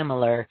fairly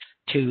similar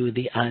to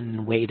the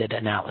unweighted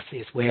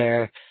analyses,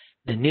 where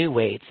the new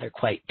weights are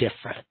quite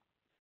different.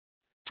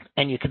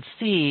 And you can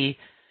see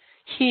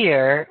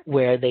here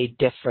where they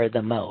differ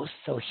the most.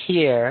 So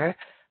here,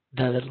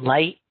 the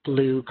light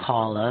blue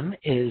column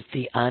is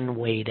the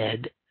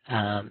unweighted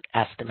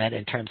estimate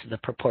in terms of the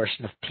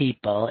proportion of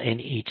people in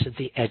each of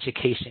the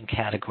education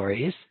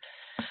categories.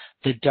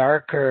 The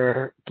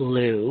darker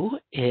blue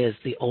is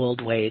the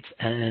old weights,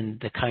 and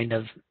the kind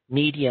of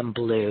medium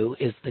blue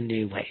is the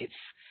new weights.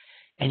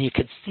 And you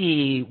could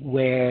see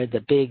where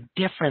the big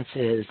difference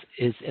is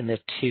in the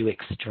two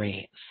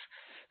extremes.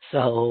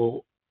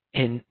 So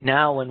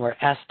now when we're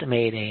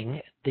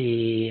estimating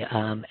the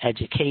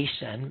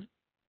education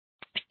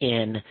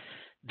in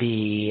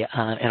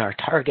our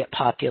target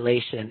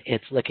population,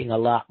 it's looking a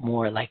lot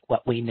more like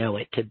what we know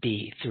it to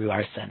be through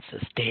our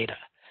census data.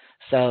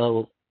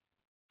 So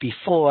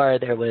before,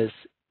 there was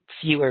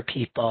fewer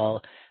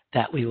people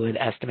that we would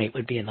estimate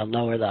would be in the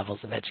lower levels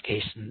of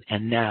education,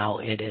 and now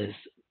it is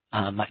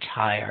much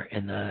higher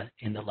in the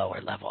lower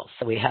levels.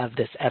 So we have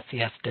this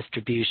SES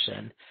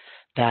distribution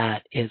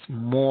that is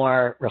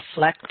more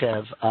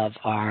reflective of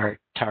our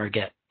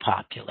target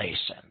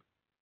population.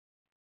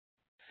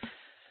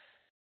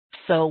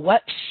 So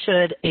what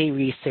should a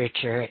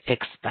researcher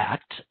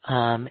expect?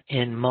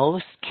 In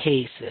most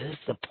cases,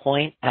 the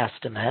point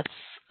estimates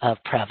of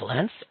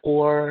prevalence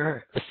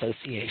or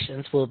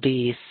associations will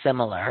be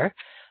similar,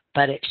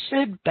 but it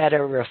should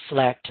better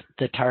reflect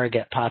the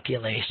target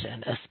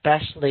population,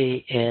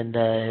 especially in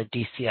the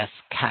DCS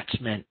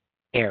catchment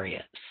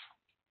areas.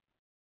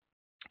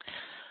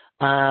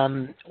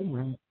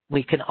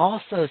 We can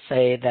also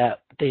say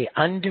that the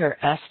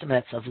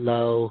underestimates of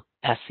low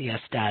SES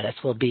status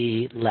will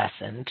be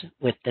lessened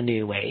with the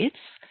new weights,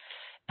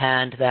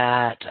 and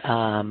that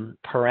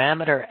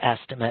parameter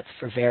estimates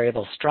for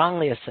variables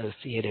strongly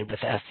associated with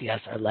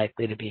SES are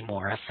likely to be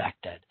more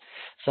affected.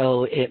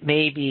 So it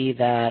may be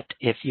that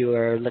if you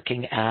are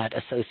looking at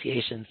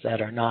associations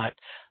that are not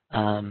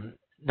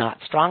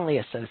strongly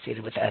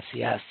associated with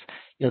SES,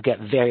 you'll get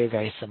very,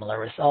 very similar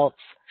results.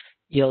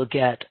 You'll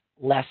get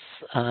less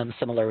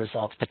similar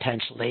results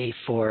potentially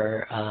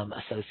for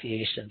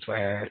associations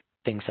where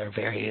things are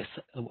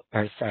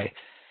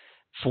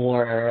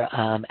for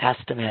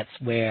estimates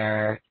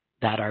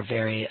that are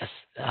very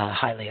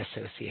highly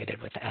associated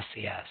with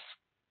SES.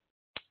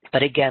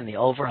 But again, the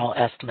overall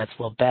estimates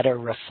will better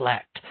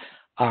reflect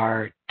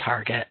our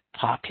target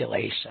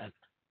population.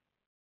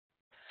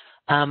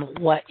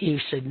 What you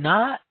should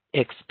not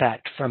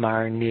expect from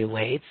our new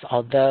weights,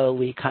 although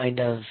we kind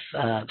of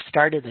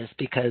started this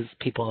because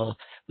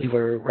we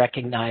were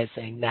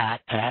recognizing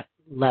that at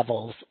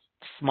levels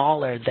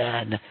smaller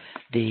than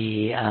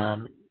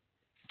the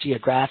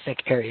geographic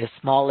area,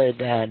 smaller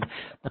than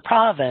the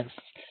province,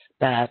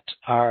 that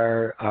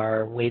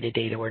our weighted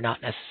data were not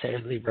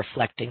necessarily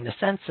reflecting the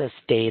census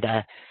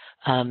data.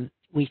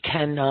 We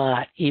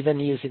cannot, even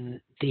using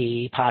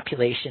the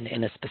population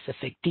in a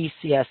specific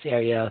DCS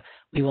area,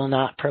 we will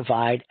not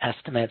provide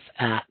estimates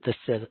at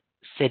the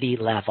city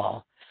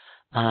level.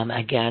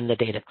 Again, the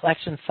data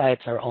collection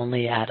sites are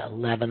only at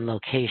 11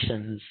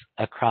 locations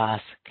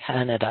across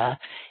Canada,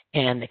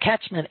 and the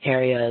catchment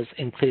areas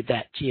include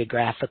that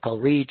geographical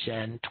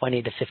region,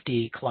 20 to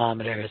 50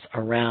 kilometers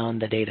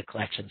around the data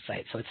collection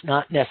site. So it's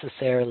not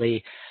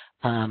necessarily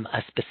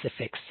a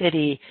specific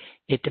city.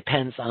 It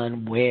depends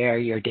on where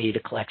your data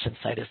collection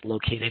site is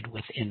located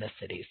within the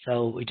city.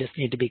 So we just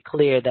need to be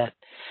clear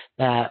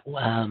that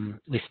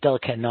we still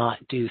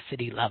cannot do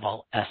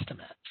city-level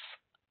estimates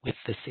with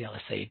the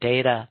CLSA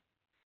data.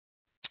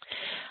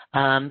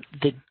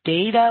 The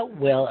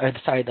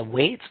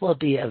weights will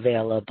be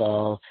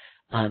available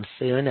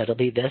soon. It'll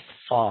be this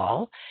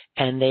fall,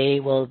 and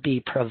they will be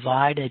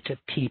provided to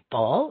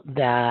people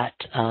that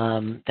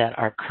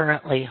are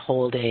currently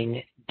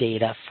holding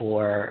data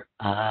for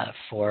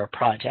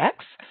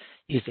projects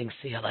using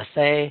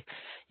CLSA.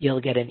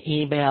 You'll get an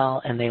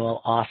email, and they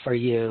will offer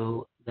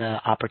you the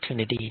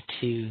opportunity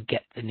to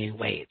get the new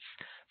weights.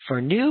 For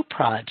new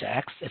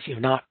projects, if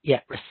you've not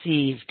yet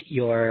received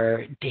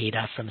your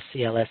data from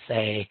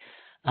CLSA,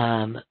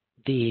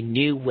 the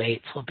new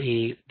weights will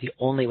be the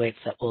only weights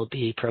that will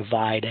be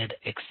provided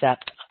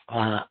except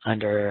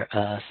under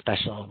a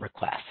special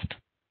request.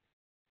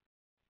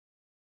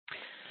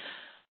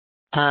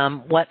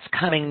 What's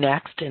coming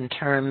next in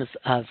terms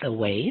of the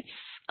weights?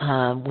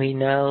 We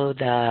know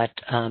that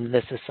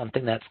this is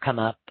something that's come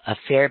up a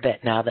fair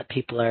bit now that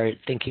people are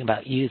thinking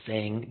about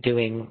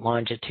doing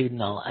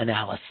longitudinal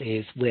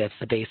analyses with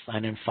the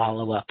baseline and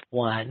follow-up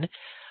 1.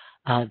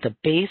 The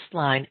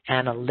baseline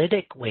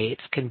analytic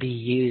weights can be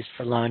used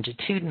for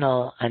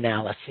longitudinal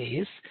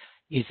analyses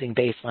using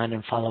baseline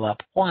and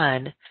follow-up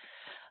 1,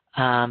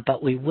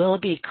 but we will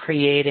be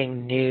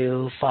creating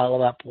new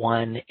follow-up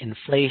 1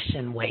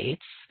 inflation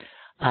weights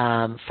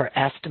for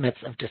estimates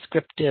of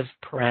descriptive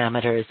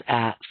parameters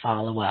at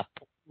follow-up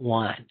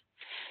 1.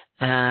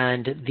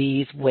 And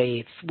these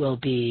weights will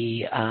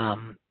be,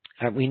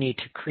 we need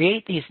to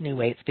create these new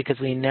weights because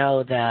we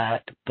know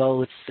that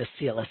both the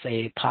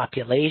CLSA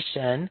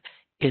population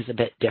is a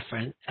bit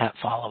different at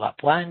follow-up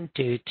 1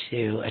 due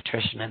to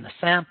attrition in the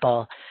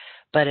sample,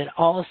 but it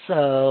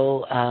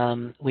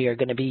also, we are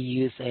going to be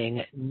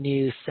using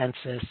new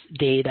census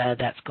data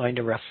that's going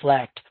to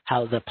reflect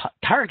how the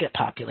target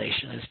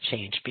population has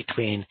changed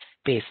between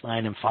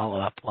baseline and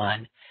follow-up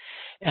 1.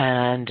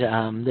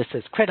 And this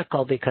is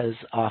critical because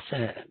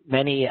often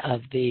many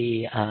of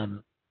the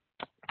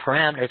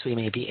parameters we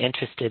may be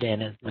interested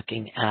in is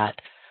looking at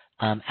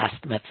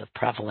estimates of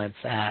prevalence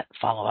at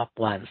follow-up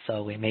 1.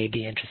 So we may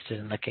be interested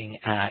in looking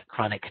at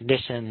chronic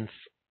conditions,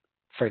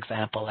 for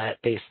example,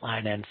 at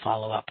baseline and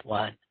follow-up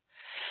 1.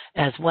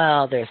 As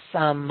well, there's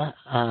some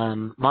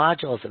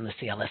modules in the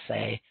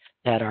CLSA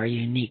that are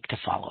unique to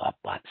follow-up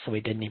 1, so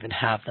we didn't even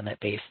have them at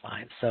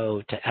baseline.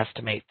 So to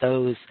estimate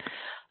those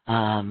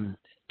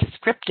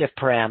descriptive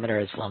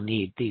parameters, we'll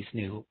need these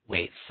new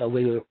weights. So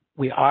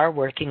we are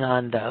working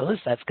on those.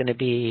 That's going to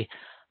be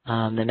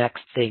the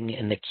next thing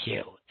in the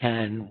queue,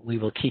 and we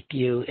will keep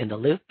you in the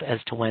loop as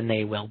to when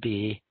they will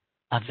be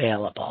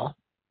available.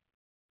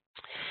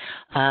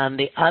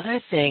 The other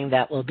thing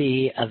that will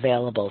be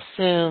available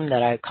soon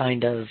that I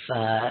kind of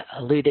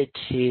alluded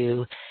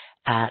to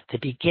at the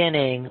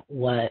beginning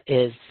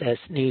is this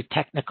new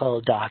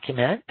technical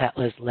document that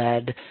was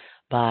led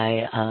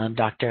by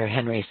Dr.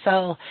 Henry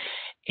So.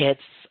 It's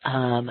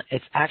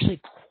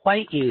actually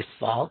quite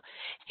useful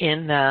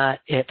in that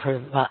it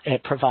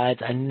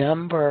provides a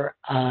number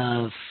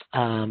of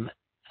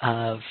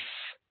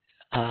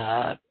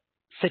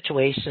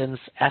situations,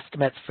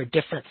 estimates for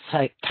different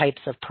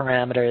types of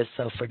parameters.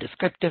 So for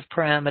descriptive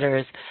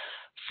parameters,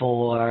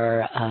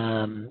 for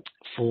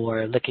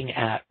looking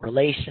at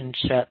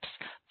relationships,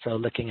 so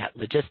looking at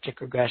logistic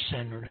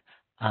regression,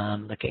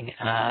 looking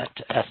at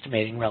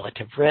estimating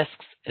relative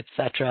risks,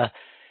 etc.,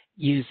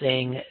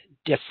 using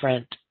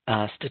different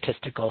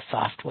statistical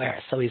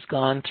software. So he's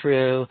gone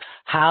through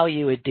how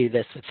you would do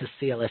this with the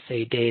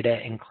CLSA data,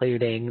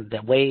 including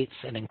the weights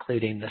and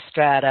including the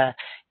strata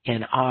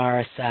in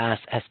R, SAS,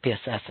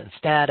 SPSS, and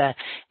STATA,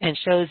 and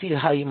shows you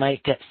how you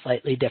might get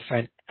slightly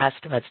different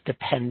estimates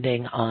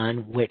depending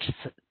on which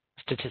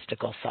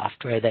statistical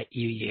software that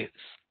you use.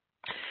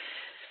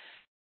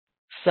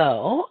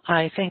 So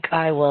I think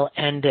I will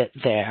end it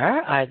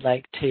there. I'd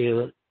like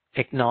to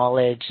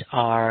acknowledge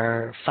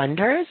our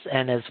funders,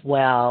 and as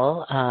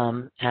well,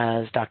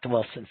 as Dr.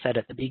 Wilson said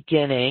at the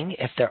beginning,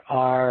 if there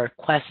are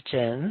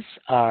questions,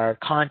 our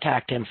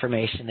contact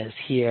information is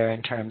here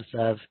in terms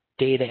of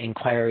data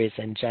inquiries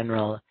and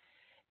general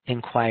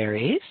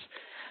inquiries.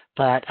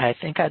 But I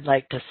think I'd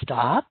like to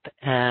stop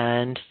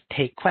and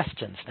take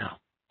questions now.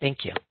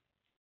 Thank you.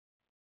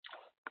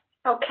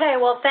 Okay,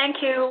 well, thank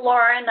you,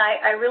 Lauren.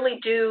 I really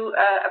do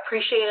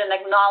appreciate and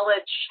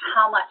acknowledge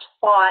how much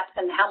thought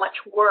and how much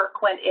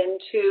work went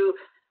into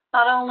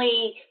not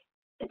only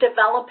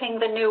developing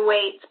the new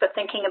weights, but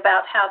thinking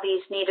about how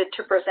these needed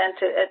to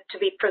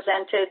be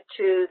presented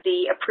to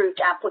the approved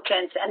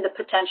applicants and the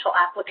potential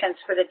applicants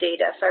for the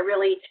data. So I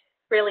really,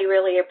 really,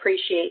 really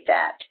appreciate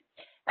that.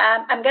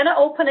 I'm going to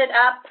open it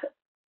up.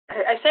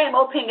 I say I'm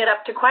opening it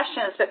up to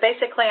questions, but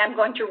basically I'm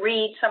going to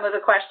read some of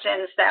the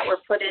questions that were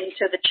put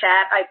into the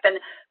chat. I've been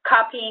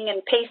copying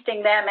and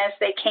pasting them as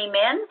they came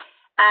in.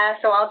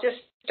 So I'll just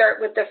start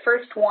with the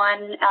first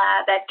one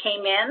that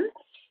came in.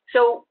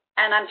 So,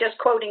 and I'm just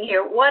quoting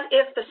here, what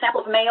if the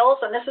sample of males,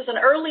 and this is an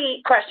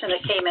early question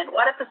that came in,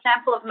 what if the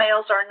sample of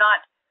males are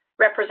not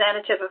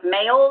representative of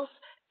males?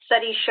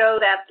 Studies show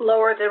that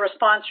lower the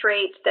response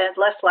rates, the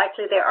less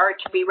likely they are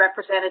to be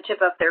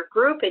representative of their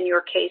group, in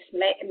your case,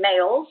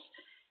 males.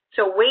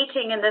 So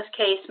weighting in this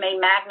case may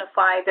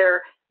magnify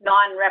their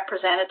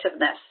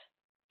non-representativeness.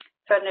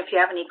 So I don't know if you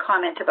have any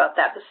comment about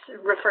that. This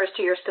refers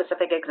to your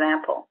specific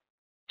example.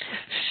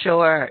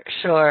 Sure.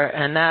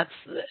 And that's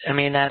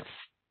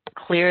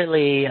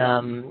clearly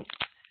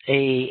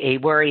a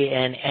worry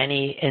in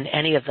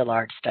any of the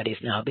large studies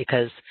now,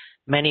 because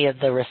many of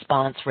the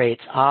response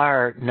rates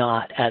are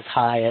not as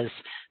high as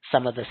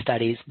some of the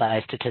studies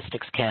by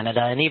Statistics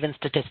Canada, and even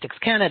Statistics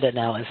Canada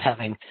now is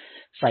having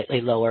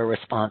slightly lower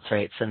response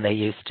rates than they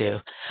used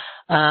to.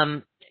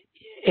 That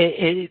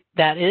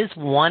is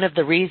one of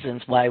the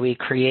reasons why we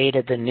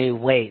created the new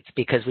weights,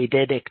 because we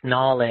did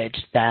acknowledge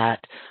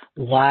that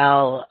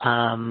while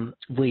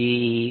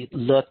we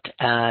looked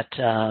at,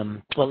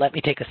 well, let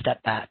me take a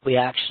step back. We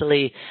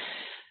actually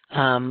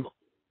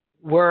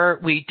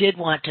we did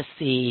want to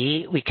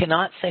see, we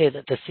cannot say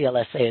that the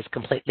CLSA is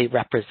completely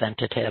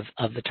representative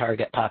of the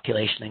target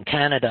population in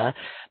Canada,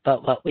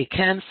 but what we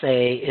can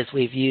say is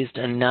we've used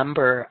a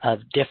number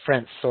of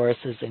different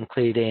sources,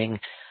 including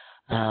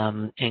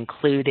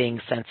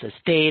census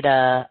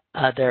data,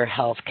 other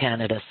Health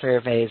Canada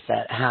surveys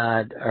that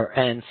had,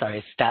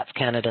 Stats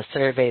Canada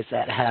surveys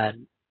that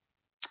had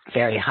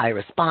very high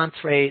response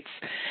rates,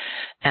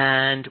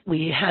 and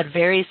we had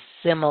very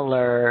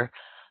similar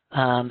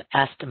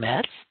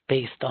estimates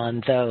based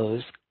on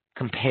those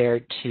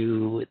compared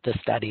to the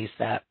studies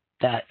that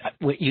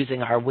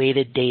using our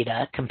weighted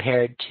data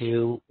compared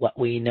to what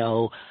we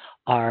know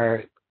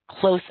are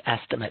close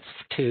estimates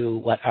to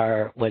what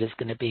is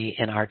going to be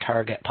in our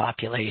target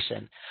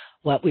population.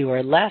 What we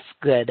were less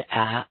good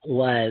at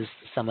was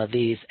some of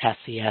these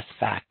SES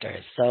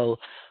factors. So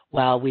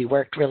while we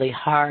worked really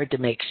hard to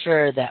make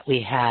sure that we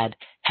had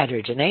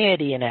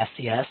heterogeneity in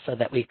SES so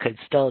that we could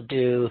still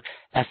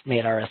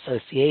estimate our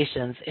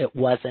associations, it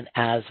wasn't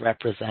as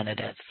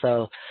representative.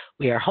 So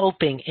we are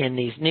hoping in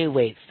these new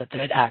weights that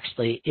it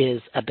actually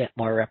is a bit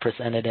more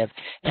representative,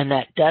 and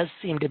that does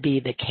seem to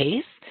be the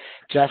case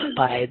just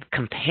by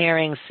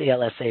comparing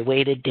CLSA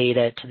weighted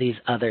data to these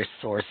other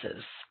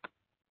sources.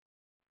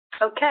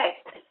 Okay.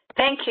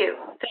 Thank you.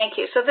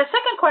 So the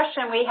second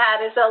question we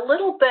had is a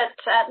little bit,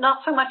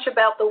 not so much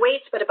about the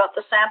weights, but about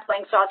the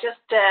sampling. So I'll just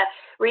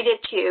read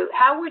it to you.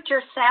 How would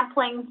your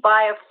sampling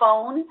via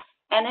phone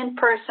and in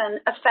person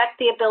affect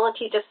the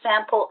ability to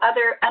sample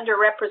other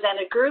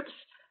underrepresented groups,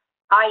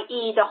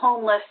 i.e. the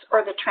homeless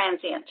or the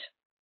transient?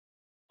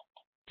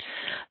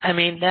 I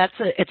mean,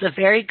 it's a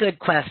very good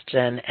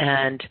question.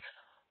 And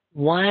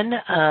one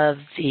of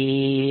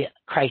the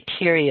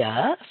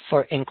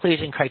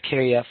inclusion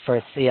criteria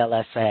for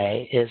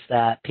CLSA is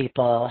that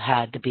people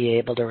had to be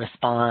able to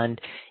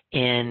respond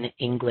in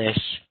English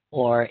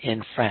or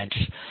in French.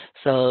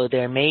 So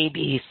there may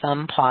be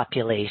some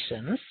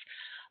populations,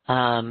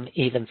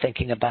 even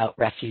thinking about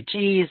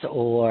refugees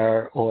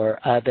or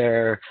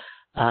other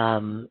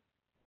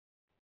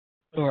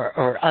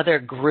other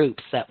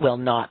groups that will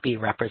not be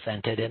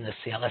represented in the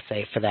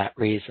CLSA for that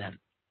reason.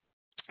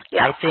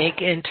 Yeah. I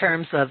think in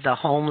terms of the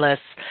homeless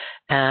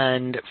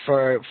and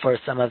for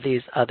some of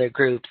these other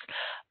groups,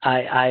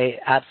 I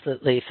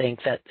absolutely think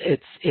that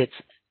it's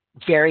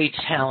very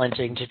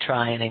challenging to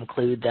try and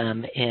include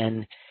them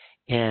in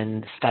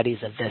studies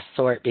of this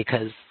sort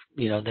because,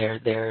 you know,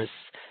 there's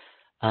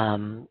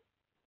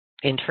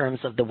in terms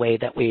of the way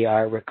that we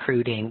are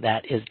recruiting,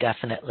 that is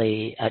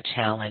definitely a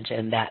challenge,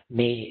 and that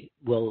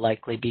will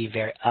likely be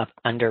very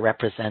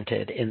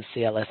underrepresented in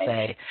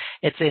CLSA.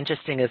 It's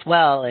interesting as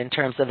well in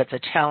terms of it's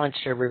a challenge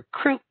to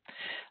recruit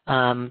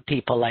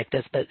people like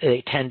this, but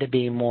they tend to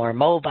be more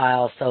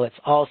mobile, so it's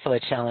also a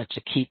challenge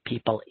to keep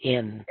people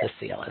in the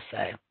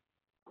CLSA.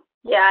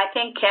 Yeah, I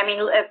think,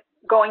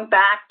 going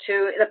back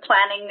to the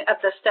planning of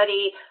the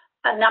study,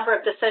 a number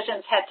of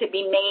decisions had to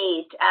be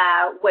made,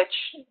 which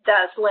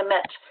does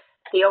limit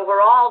the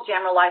overall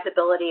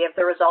generalizability of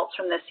the results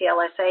from the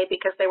CLSA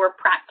because there were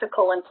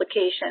practical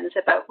implications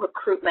about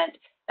recruitment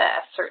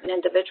of certain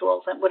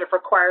individuals and would have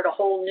required a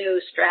whole new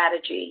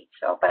strategy.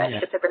 So, but I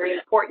think it's a very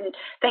important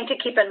thing to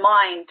keep in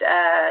mind,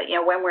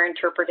 when we're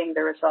interpreting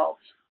the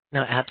results.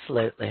 No,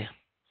 absolutely.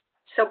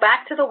 So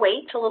back to the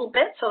weights a little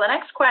bit. So the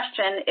next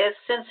question is,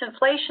 since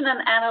inflation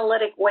and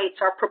analytic weights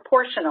are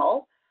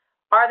proportional,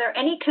 are there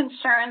any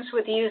concerns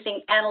with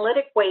using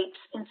analytic weights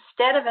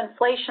instead of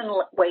inflation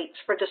weights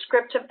for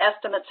descriptive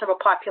estimates of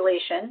a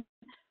population,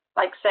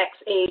 like sex,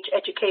 age,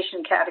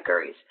 education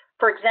categories?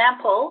 For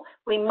example,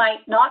 we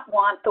might not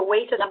want the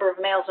weighted number of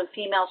males and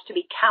females to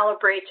be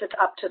calibrated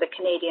up to the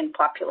Canadian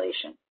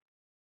population.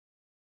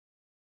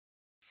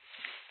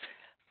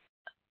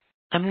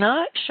 I'm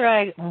not sure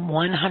I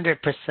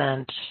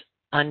 100%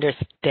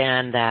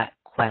 understand that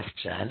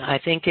question. I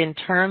think in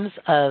terms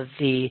of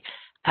the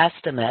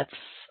estimates,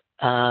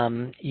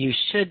 you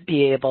should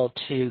be able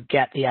to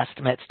get the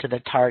estimates to the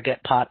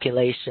target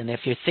population.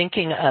 If you're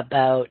thinking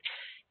about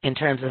in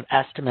terms of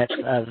estimates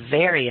of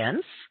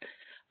variance,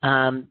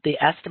 the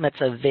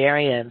estimates of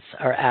variance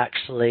are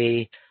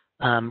actually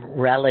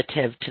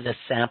relative to the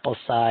sample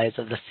size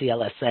of the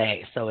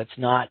CLSA. So it's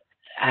not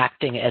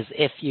acting as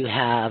if you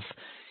have,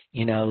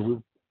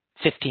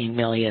 15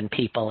 million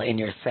people in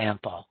your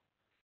sample.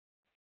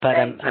 But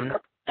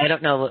I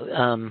don't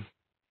know.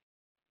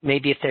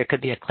 Maybe if there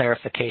could be a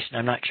clarification.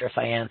 I'm not sure if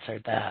I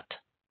answered that.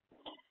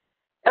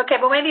 Okay,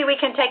 well, maybe we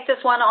can take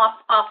this one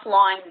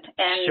offline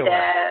and Sure.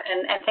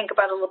 and think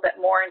about it a little bit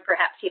more and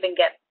perhaps even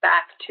get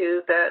back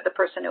to the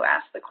person who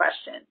asked the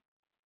question.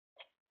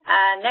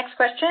 Next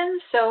question.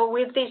 So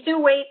with these new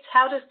weights,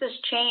 how does this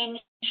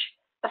change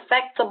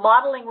affect the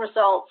modeling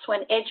results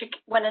when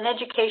an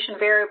education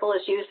variable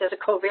is used as a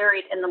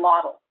covariate in the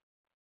model?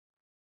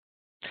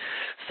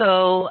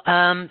 So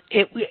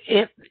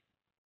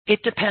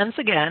it depends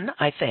again,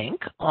 I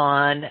think,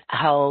 on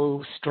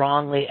how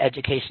strongly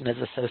education is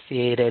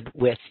associated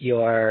with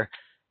your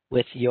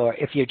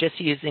if you're just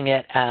using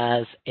it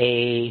as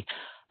a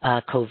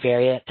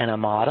covariate in a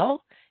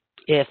model.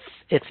 If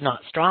it's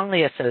not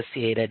strongly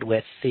associated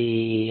with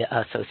the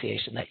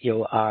association that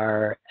you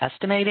are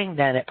estimating,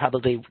 then it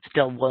probably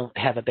still won't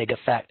have a big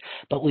effect.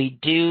 But we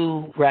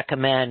do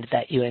recommend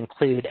that you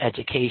include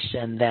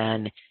education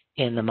then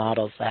in the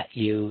models that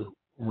you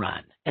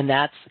run. And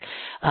that's,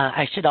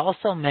 I should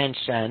also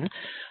mention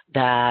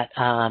that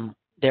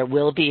there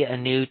will be a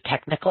new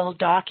technical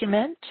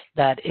document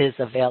that is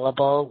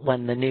available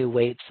when the new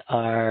weights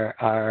are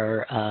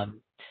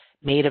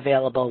made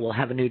available. We'll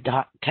have a new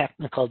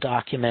technical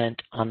document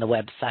on the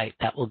website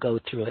that will go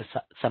through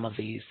some of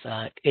these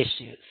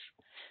issues.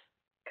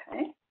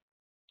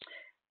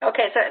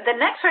 Okay, so the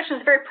next question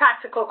is a very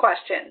practical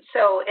question.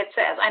 So it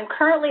says, I'm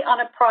currently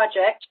on a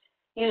project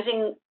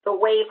using the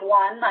wave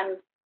one, I'm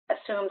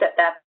assumed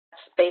that's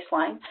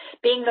baseline,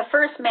 being the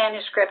first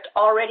manuscript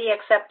already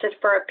accepted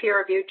for a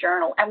peer-reviewed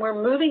journal, and we're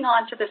moving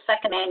on to the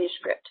second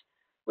manuscript.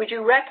 Would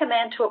you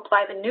recommend to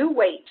apply the new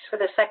weights for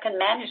the second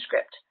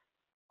manuscript?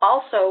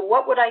 Also,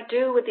 what would I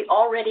do with the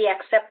already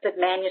accepted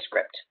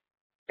manuscript?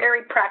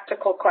 Very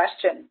practical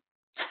question.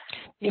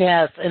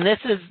 Yes, and this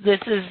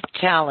is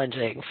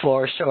challenging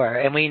for sure.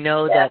 And we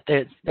know that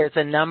there's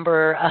a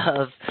number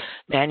of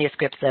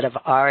manuscripts that have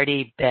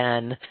already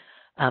been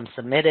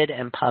submitted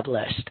and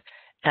published.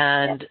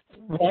 And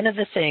one of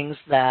the things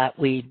that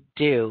we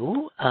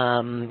do,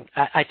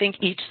 I think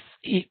each,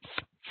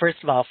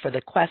 first of all, for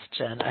the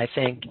question, I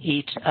think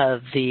each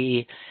of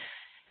the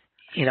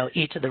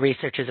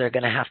researchers are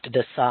going to have to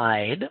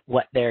decide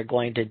what they're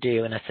going to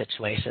do in a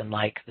situation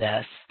like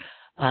this.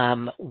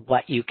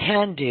 What you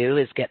can do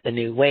is get the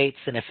new weights,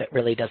 and if it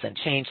really doesn't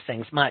change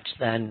things much,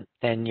 then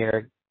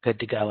you're good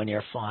to go and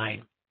you're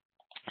fine.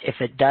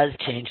 If it does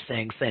change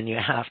things, then you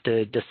have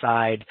to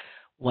decide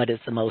what is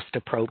the most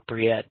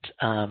appropriate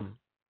thing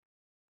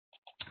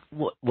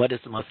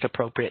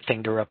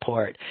to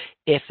report.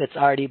 If it's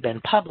already been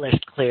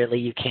published, clearly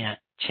you can't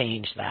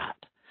change that.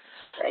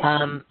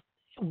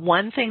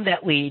 One thing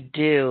that we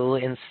do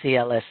in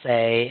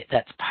CLSA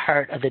that's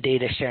part of the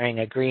data sharing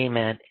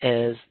agreement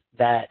is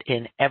that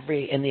in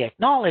the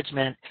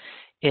acknowledgement,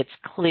 it's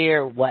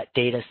clear what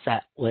data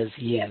set was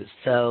used.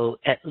 So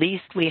at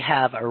least we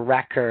have a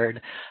record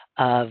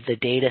of the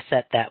data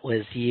set that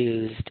was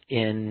used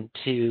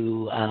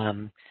to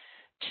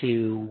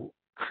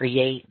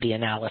create the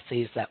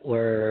analyses that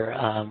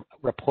were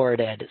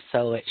reported.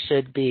 So it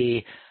should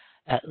be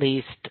at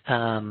least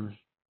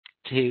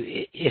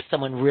if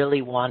someone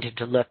really wanted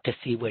to look to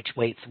see which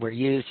weights were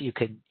used, you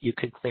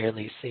could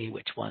clearly see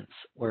which ones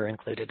were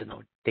included in the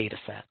data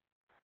set.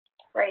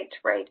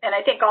 Right. And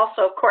I think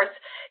also, of course,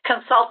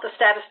 consult the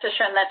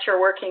statistician that you're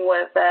working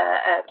with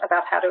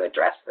about how to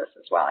address this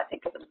as well. I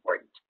think is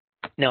important.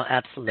 No,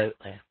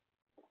 absolutely.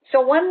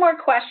 So one more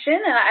question,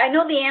 and I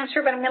know the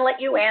answer, but I'm going to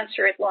let you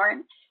answer it,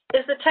 Lauren.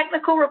 Is the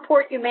technical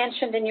report you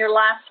mentioned in your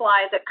last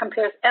slide that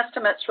compares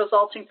estimates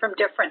resulting from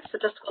different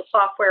statistical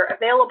software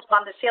available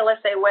on the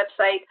CLSA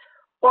website,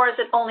 or is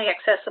it only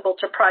accessible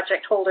to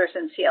project holders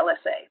in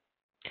CLSA?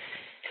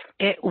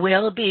 It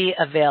will be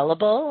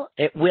available.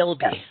 It will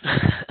be.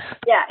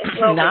 Yeah, it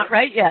will Not be.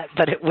 right yet,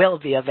 but it will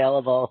be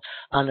available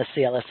on the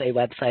CLSA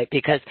website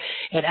because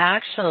it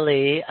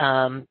actually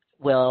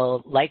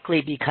will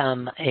likely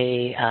become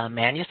a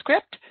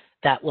manuscript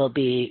that will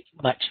be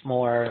much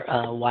more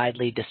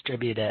widely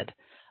distributed.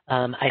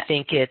 I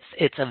think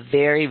it's a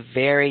very,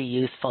 very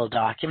useful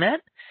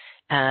document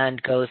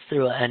and goes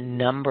through a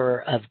number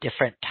of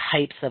different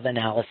types of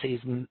analyses,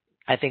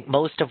 I think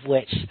most of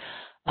which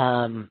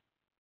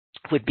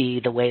would be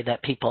the way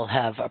that people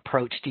have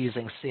approached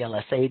using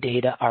CLSA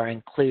data are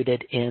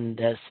included in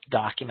this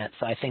document.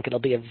 So I think it'll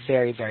be a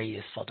very, very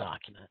useful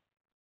document.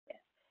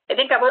 I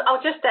think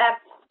I'll just add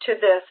to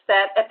this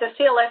that at the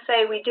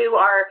CLSA we do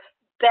our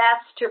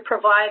best to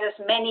provide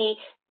as many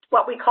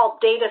what we call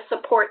data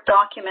support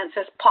documents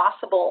as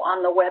possible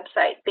on the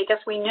website, because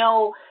we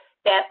know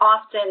that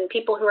often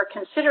people who are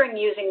considering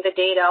using the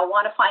data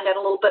want to find out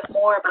a little bit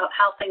more about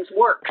how things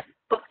work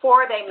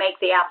before they make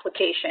the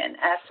application.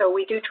 So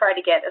we do try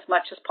to get as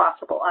much as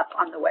possible up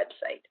on the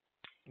website.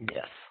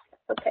 Yes.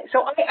 Okay,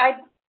 so I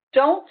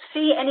don't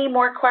see any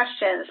more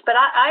questions, but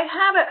I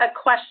have a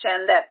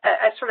question that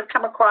I sort of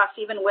come across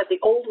even with the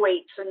old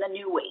weights and the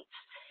new weights.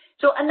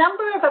 So a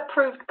number of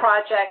approved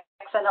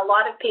projects and a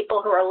lot of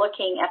people who are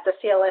looking at the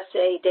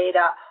CLSA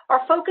data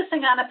are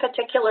focusing on a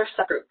particular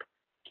subgroup.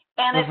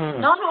 And it's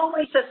not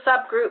always a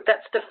subgroup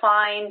that's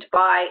defined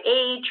by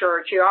age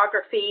or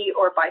geography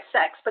or by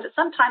sex, but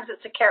sometimes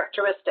it's a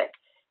characteristic.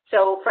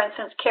 So, for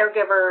instance,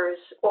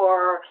 caregivers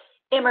or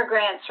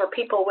immigrants or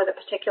people with a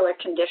particular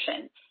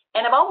condition.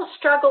 And I've always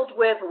struggled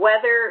with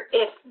whether,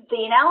 if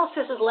the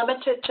analysis is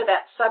limited to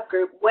that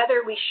subgroup,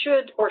 whether we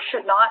should or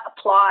should not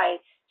apply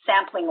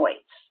sampling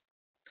weights,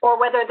 or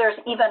whether there's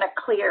even a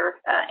clear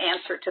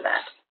answer to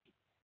that.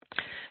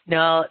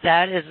 No,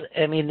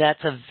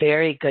 that's a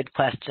very good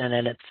question,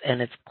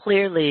 and it's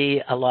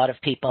clearly a lot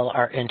of people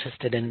are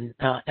interested in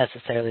not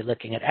necessarily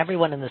looking at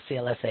everyone in the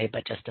CLSA,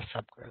 but just a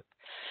subgroup.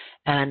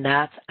 And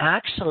that's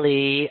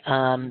actually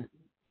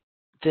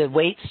the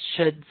weights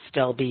should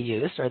still be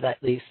used, or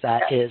at least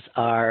that is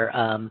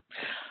our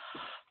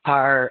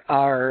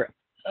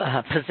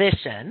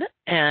position,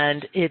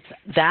 and it's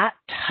that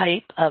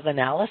type of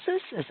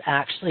analysis is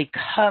actually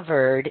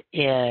covered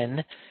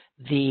in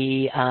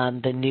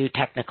the new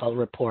technical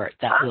report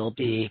that we'll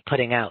be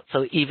putting out.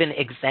 So even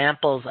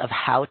examples of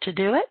how to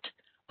do it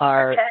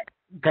are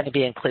going to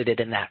be included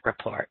in that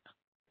report.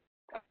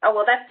 Oh,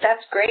 well,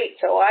 that's great.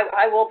 So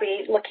I will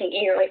be looking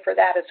eagerly for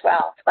that as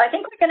well. But I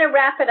think we're going to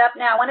wrap it up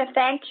now. I want to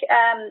thank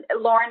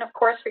Lauren, of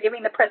course, for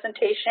giving the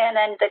presentation,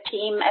 and the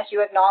team, as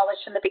you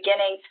acknowledged in the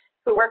beginning,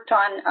 who worked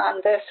on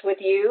this with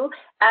you.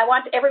 I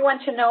want everyone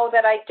to know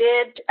that I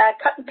did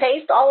cut and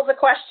paste all of the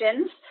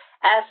questions.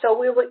 So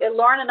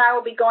Lauren and I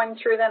will be going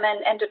through them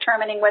and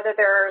determining whether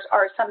there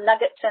are some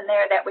nuggets in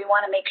there that we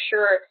want to make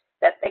sure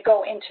that they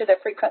go into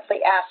the frequently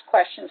asked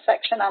questions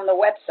section on the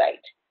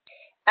website.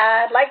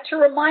 I'd like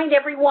to remind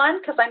everyone,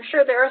 because I'm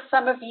sure there are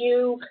some of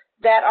you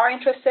that are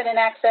interested in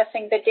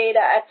accessing the data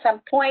at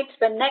some point,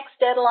 the next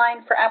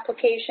deadline for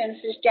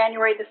applications is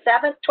January the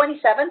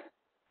 27th.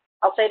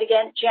 I'll say it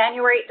again,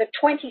 January the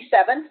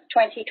 27th,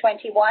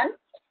 2021.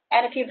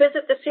 And if you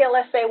visit the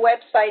CLSA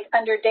website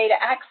under Data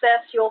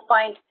Access, you'll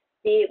find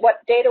what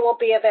data will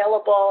be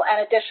available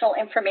and additional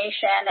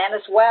information, and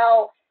as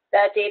well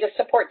the data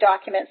support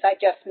documents I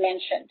just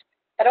mentioned.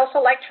 I'd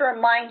also like to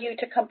remind you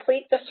to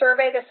complete the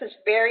survey. This is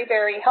very,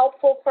 very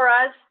helpful for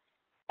us.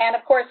 And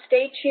of course,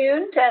 stay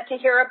tuned to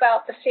hear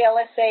about the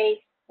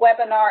CLSA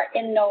webinar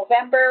in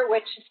November,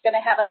 which is going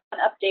to have an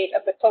update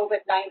of the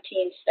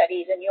COVID-19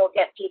 studies, and you'll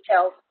get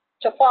details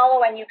to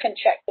follow, and you can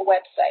check the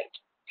website.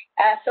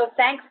 So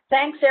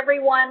thanks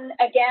everyone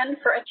again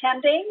for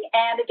attending,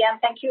 and again,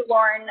 thank you,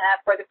 Lauren,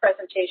 for the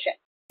presentation.